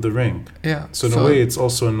south of the ring. Yeah. So in a way, it's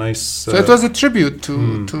also a nice. So it was a tribute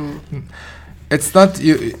to. It's not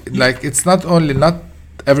it's not only not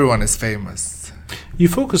everyone is famous. You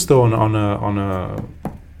focused though on a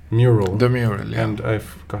mural. The mural, yeah. And I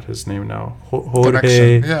forgot his name now.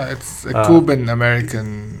 Jorge. Yeah, it's a Cuban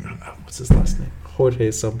American. What's his last name?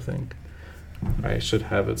 Jorge something. I should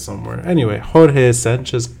have it somewhere. Anyway, Jorge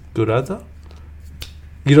Sanchez Gurada.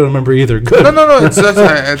 You don't remember either. Good. No. It's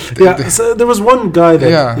just, yeah. So there was one guy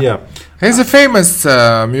that. Yeah. He's a famous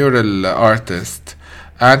mural artist,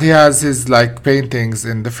 and he has his paintings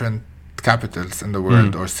in different capitals in the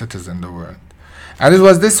world or cities in the world. And it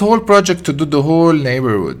was this whole project to do the whole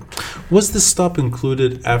neighborhood. Was this stop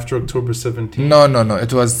included after October 17th? No.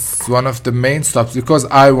 It was one of the main stops because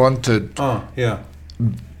I wanted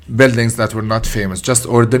buildings that were not famous, just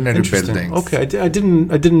ordinary buildings. Okay, I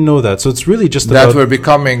didn't know that. So it's really just that were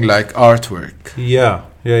becoming like artwork.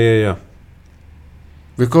 Yeah.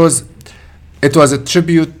 Because it was a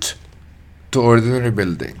tribute to ordinary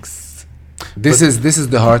buildings. This is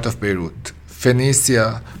the heart of Beirut.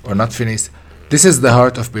 Phoenicia or not Phoenicia. This is the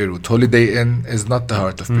heart of Beirut. Holiday Inn is not the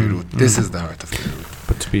heart of Beirut. This is the heart of Beirut.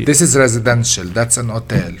 But this is residential. That's an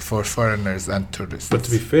hotel for foreigners and tourists. But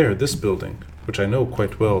to be fair, this building, which I know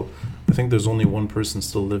quite well, I think there's only one person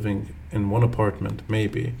still living in one apartment,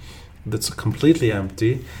 maybe, that's completely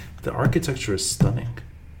empty. The architecture is stunning.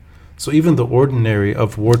 So even the ordinary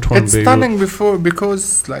of war-torn It's Beirut... stunning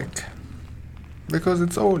because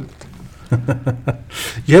it's old.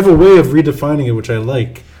 You have a way of redefining it, which I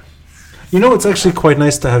like. You know, it's actually quite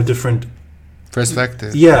nice to have different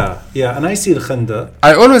perspectives. Yeah, and I see Al Khandaq.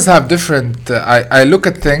 I always have different. I look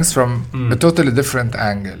at things from a totally different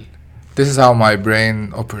angle. This is how my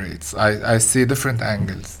brain operates. I see different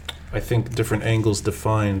angles. I think different angles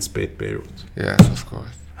defines Beit Beirut. Yes, of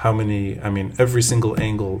course. Every single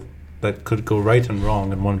angle that could go right and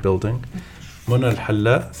wrong in one building. Mona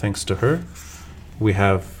Al-Halla, thanks to her, we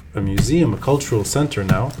have a museum, a cultural center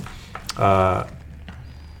now.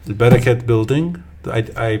 The Barakat building.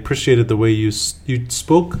 I appreciated the way you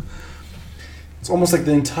spoke. It's almost like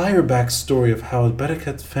the entire backstory of how the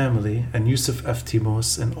Barakat family and Yusuf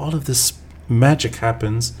Aftimos and all of this magic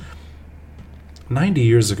happens 90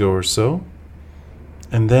 years ago or so.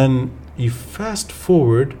 And then you fast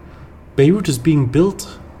forward, Beirut is being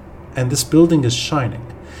built, and this building is shining.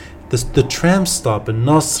 The tram stop in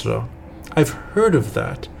Nasra, I've heard of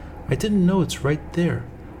that. I didn't know it's right there.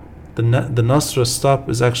 The Nasra stop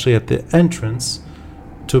is actually at the entrance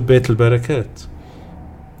to Beit al-Barakat.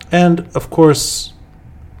 And, of course,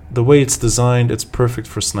 the way it's designed, it's perfect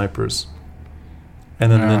for snipers.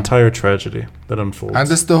 And then an entire tragedy that unfolds. And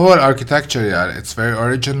it's the whole architecture, yeah. It's very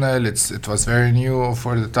original. It was very new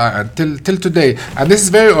for the time until today. And this is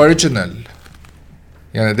very original.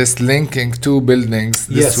 This linking two buildings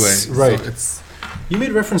this way. Right. So it's you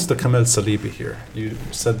made reference to Kamal Salibi here. You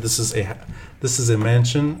said this is a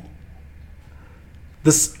mansion.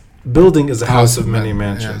 This building is a house of many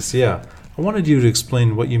mansions. Yes. Yeah. I wanted you to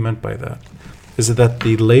explain what you meant by that. Is it that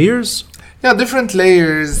the layers? Yeah, different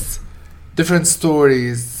layers, different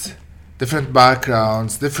stories, different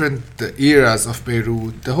backgrounds, different eras of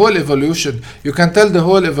Beirut. The whole evolution, you can tell the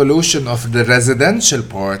whole evolution of the residential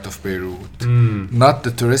part of Beirut, not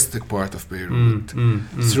the touristic part of Beirut,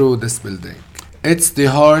 through this building. It's the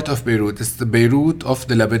heart of Beirut. It's the Beirut of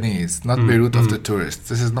the Lebanese, not Beirut of the tourists.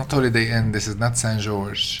 This is not Holiday Inn. This is not Saint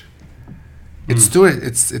George. It's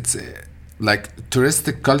tourist. It's like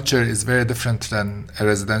touristic culture is very different than a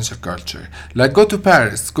residential culture. Like go to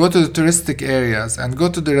Paris, go to the touristic areas, and go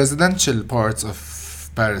to the residential parts of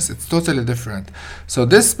Paris. It's totally different. So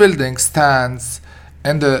this building stands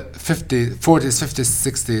in the 40s, 50s,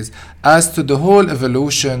 60s as to the whole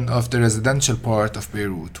evolution of the residential part of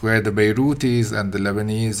Beirut, where the Beirutis and the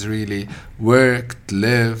Lebanese really worked,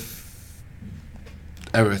 lived,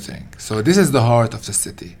 everything. So this is the heart of the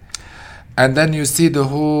city. And then you see the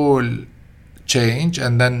whole change,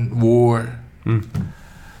 and then war.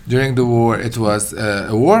 During the war, it was a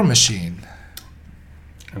war machine.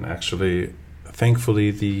 And actually,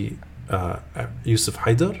 thankfully, the Yusuf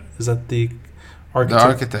Haidar, is that the architect? The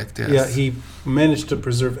architect, yes. Yeah, he managed to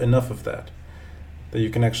preserve enough of that you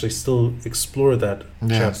can actually still explore that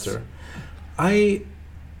chapter. I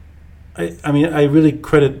mean, I really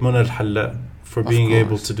credit Mona al-Halla for being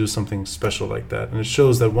able to do something special like that. And it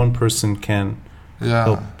shows that one person can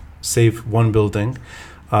help save one building.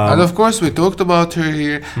 And of course, we talked about her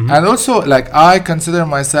here. And also, like, I consider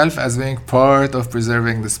myself as being part of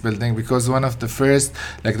preserving this building, because one of the first,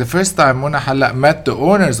 like the first time Mona Halla met the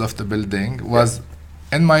owners of the building was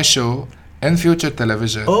in my show, in Future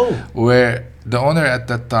Television, where the owner at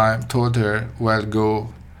that time told her, well,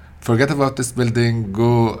 go, forget about this building,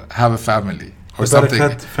 go have a family. Or something.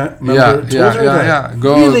 Go,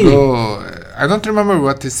 really? Go. I don't remember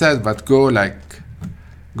what he said, but go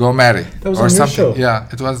marry. That was or on something. Your show. Yeah,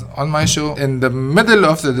 it was on my show. In the middle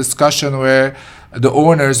of the discussion where the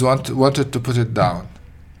owners wanted to put it down.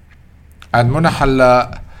 And Mona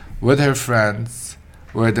Halla, with her friends,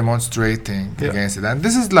 were demonstrating against it. And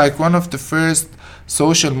this is like one of the first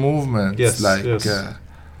social movements. I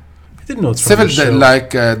didn't know it's from the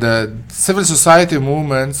show. The civil society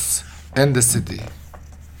movements in the city.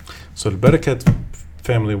 So the Barakat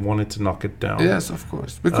family wanted to knock it down. Yes, of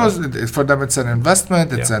course, because for them it's an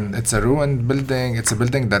investment. It's a ruined building. It's a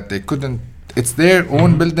building that they couldn't. It's their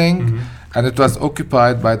own building, and it was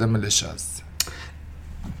occupied by the militias.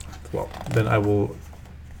 Well, then I will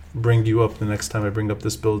bring you up the next time I bring up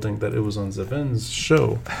this building that it was on Zaven's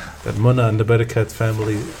show, that Mona and the Barakat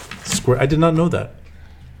family square. I did not know that.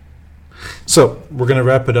 So we're going to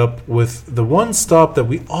wrap it up with the one stop that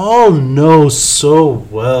we all know so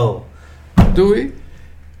well. Do we?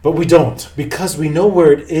 But we don't, because we know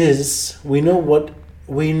where it is. We know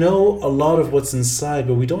a lot of what's inside,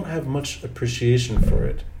 but we don't have much appreciation for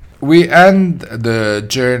it. We end the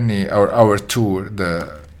journey, or our tour,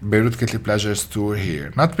 the Beirut Guilty Pleasures tour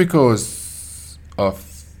here, not because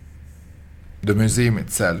of the museum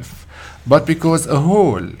itself, but because a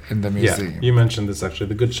hole in the museum. Yeah, you mentioned this actually,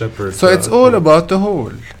 the Good Shepherd. So it's all about the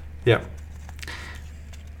hole. Yeah.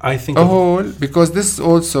 I think a hole, because this is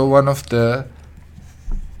also one of the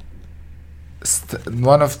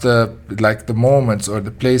like the moments or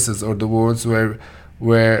the places or the worlds where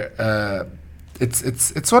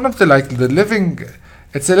it's one of the like the living,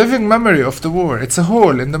 it's a living memory of the war. It's a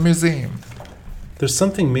hole in the museum. There's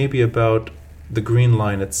something maybe about the Green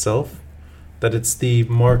Line itself, that it's the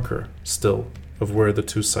marker still of where the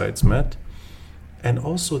two sides met, and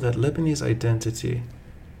also that Lebanese identity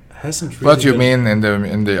hasn't really. What do you mean in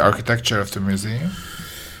the architecture of the museum?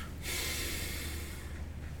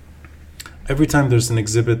 Every time there's an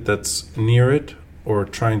exhibit that's near it or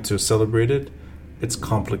trying to celebrate it, it's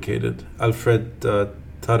complicated. Alfred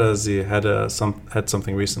Tarazi had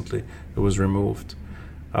something recently. It was removed.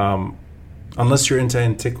 Unless you're into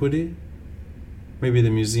antiquity, maybe the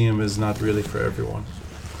museum is not really for everyone.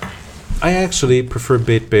 I actually prefer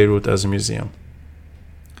Beit Beirut as a museum.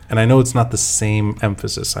 And I know it's not the same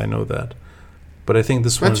emphasis, I know that. But I think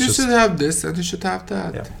this one But is you just... should have this and you should have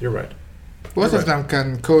that. Yeah, you're right. Both You're of right. them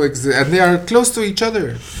can coexist, and they are close to each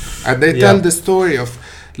other. And they Yeah. tell the story of,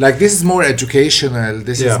 like, this is more educational,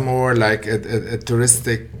 this Yeah. is more like a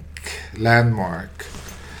touristic landmark.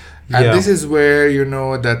 And Yeah. this is where you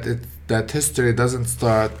know that history doesn't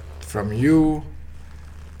start from you,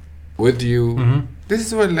 with you. Mhm. This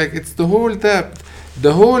is where, like, it's the whole depth.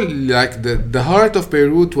 The whole, like, the heart of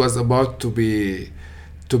Beirut was about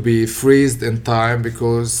to be freezed in time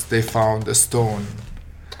because they found a stone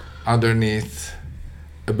underneath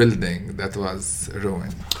a building that was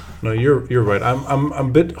ruined. No, you're right. I'm a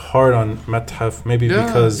bit hard on Mathaf, maybe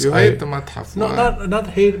because you hate the Mathaf. No, Why? not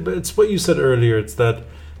hate, but it's what you said earlier. It's that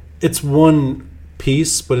it's one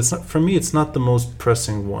piece, but it's not, for me, it's not the most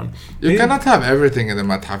pressing one. You Maybe- cannot have everything in the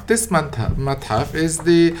Mathaf. This Mathaf is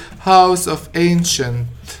the house of ancient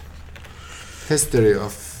history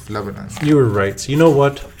of Lebanon. You were right. You know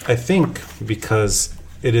what? I think because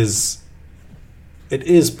it is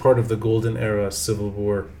part of the golden era Civil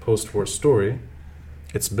War, post-war story.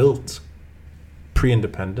 It's built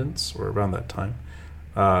pre-independence or around that time.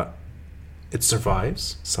 It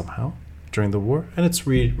survives somehow during the war, and it's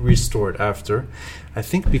restored after. I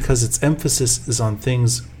think because its emphasis is on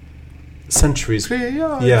things centuries.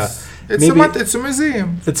 Yeah. It's Maybe- it's a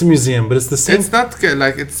museum. It's a museum, but it's the same. It's not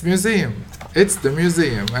like it's museum. It's the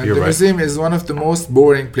museum, and You're the right. museum is one of the most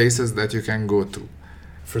boring places that you can go to.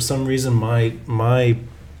 For some reason, my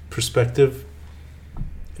perspective,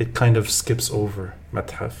 it kind of skips over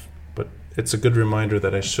Mathaf, but it's a good reminder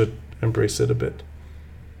that I should embrace it a bit.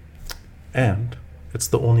 And it's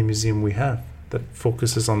the only museum we have that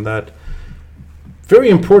focuses on that very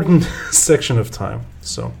important section of time.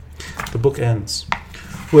 So the book ends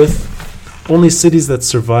with only cities that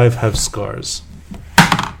survive have scars.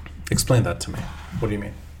 Explain that to me. What do you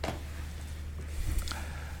mean?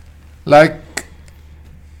 Like,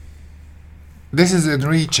 this is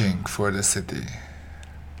enriching for the city.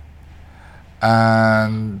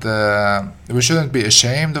 And we shouldn't be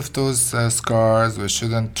ashamed of those scars. We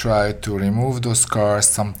shouldn't try to remove those scars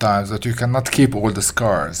sometimes, but you cannot keep all the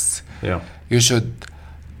scars. Yeah. You should,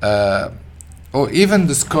 or even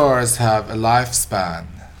the scars have a lifespan.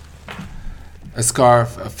 A scar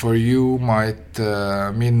for you might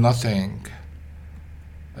mean nothing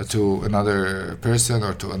to another person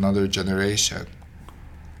or to another generation.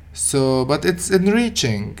 So, but it's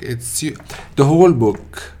enriching. The whole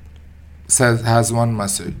book has one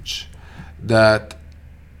message, that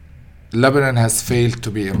Lebanon has failed to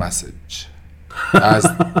be a message, as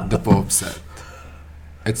the Pope said.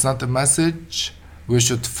 It's not a message. We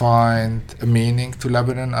should find a meaning to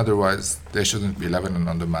Lebanon, otherwise there shouldn't be Lebanon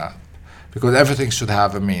on the map, because everything should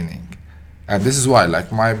have a meaning. And this is why,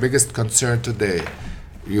 like, my biggest concern today,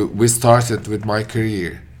 we started with my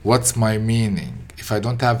career. What's my meaning? If I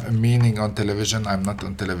don't have a meaning on television, I'm not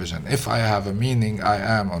on television. If I have a meaning, I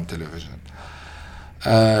am on television.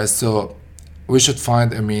 So we should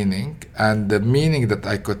find a meaning, and the meaning that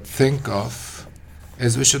I could think of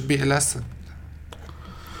is we should be a lesson.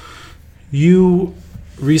 You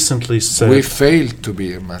recently said... We failed to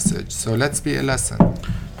be a message, so let's be a lesson.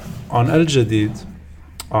 On Al Jadid,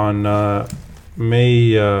 on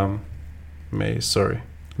Naila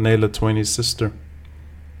Twain's sister,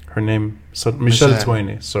 her name, Michelle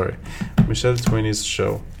Twainey, sorry. Michelle Twainey's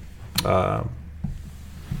show,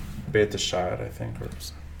 Beit al-Sha'ar, I think.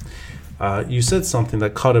 You said something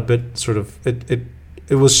that caught a bit, sort of, it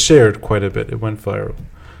was shared quite a bit, it went viral,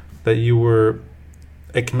 that you were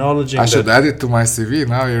acknowledging I should add it to my CV,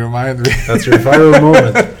 now you remind me. That's your viral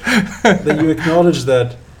moment. That you acknowledge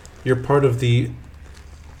that you're part of the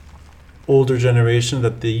older generation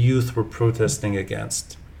that the youth were protesting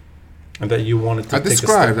against, and that you wanted to I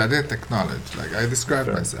didn't acknowledge. Like, I described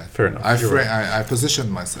myself. Fair enough. I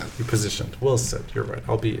positioned myself. You positioned. Well said. You're right.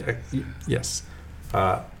 I'll be... yes.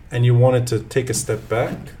 And you wanted to take a step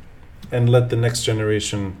back and let the next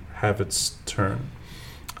generation have its turn.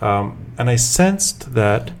 And I sensed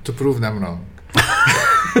that... To prove them wrong.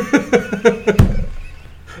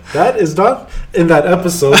 That is not in that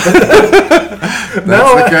episode.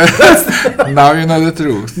 Now you know the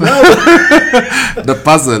truth. The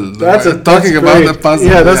puzzle. Talking about the puzzle.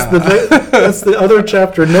 Yeah, that's the other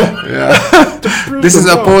chapter. No. Yeah. This is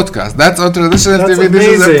a podcast. That's on traditional That's TV. Amazing. This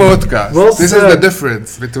is a podcast. Well this said. is the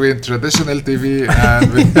difference between traditional TV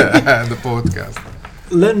and the podcast.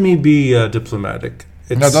 Let me be diplomatic.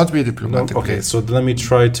 No, don't be diplomatic. Okay, so let me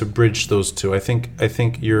try to bridge those two. I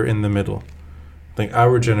think you're in the middle. I think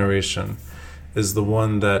our generation is the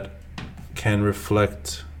one that can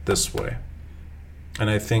reflect this way. And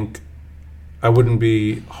I think I wouldn't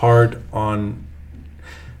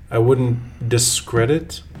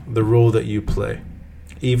discredit the role that you play,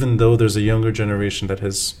 even though there's a younger generation that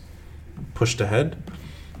has pushed ahead.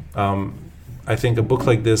 I think a book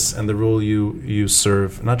like this and the role you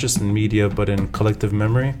serve, not just in media, but in collective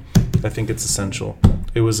memory, I think it's essential.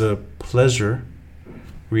 It was a pleasure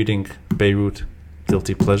reading Beirut,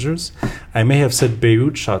 Guilty Pleasures. I may have said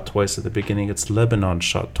Beirut shot twice at the beginning. It's Lebanon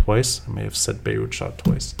shot twice. I may have said Beirut shot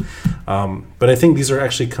twice. But I think these are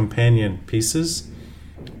actually companion pieces.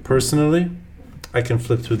 Personally, I can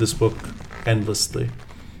flip through this book endlessly.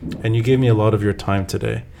 And you gave me a lot of your time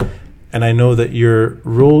today. And I know that your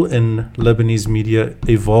role in Lebanese media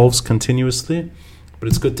evolves continuously, but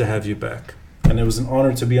it's good to have you back. And it was an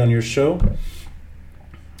honor to be on your show.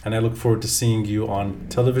 And I look forward to seeing you on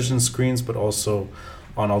television screens, but also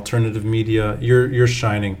on alternative media. You're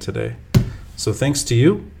shining today. So thanks to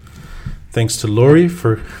you. Thanks to Lori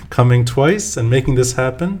for coming twice and making this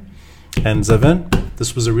happen. And Zaven,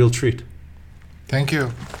 this was a real treat. Thank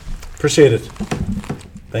you. Appreciate it.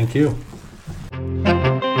 Thank you.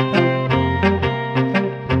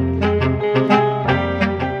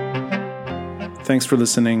 Thanks for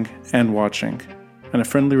listening and watching. And a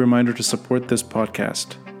friendly reminder to support this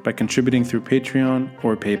podcast by contributing through Patreon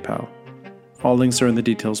or PayPal. All links are in the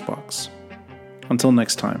details box. Until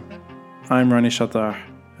next time, I'm Rani Shatah,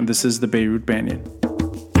 and this is the Beirut Banyan.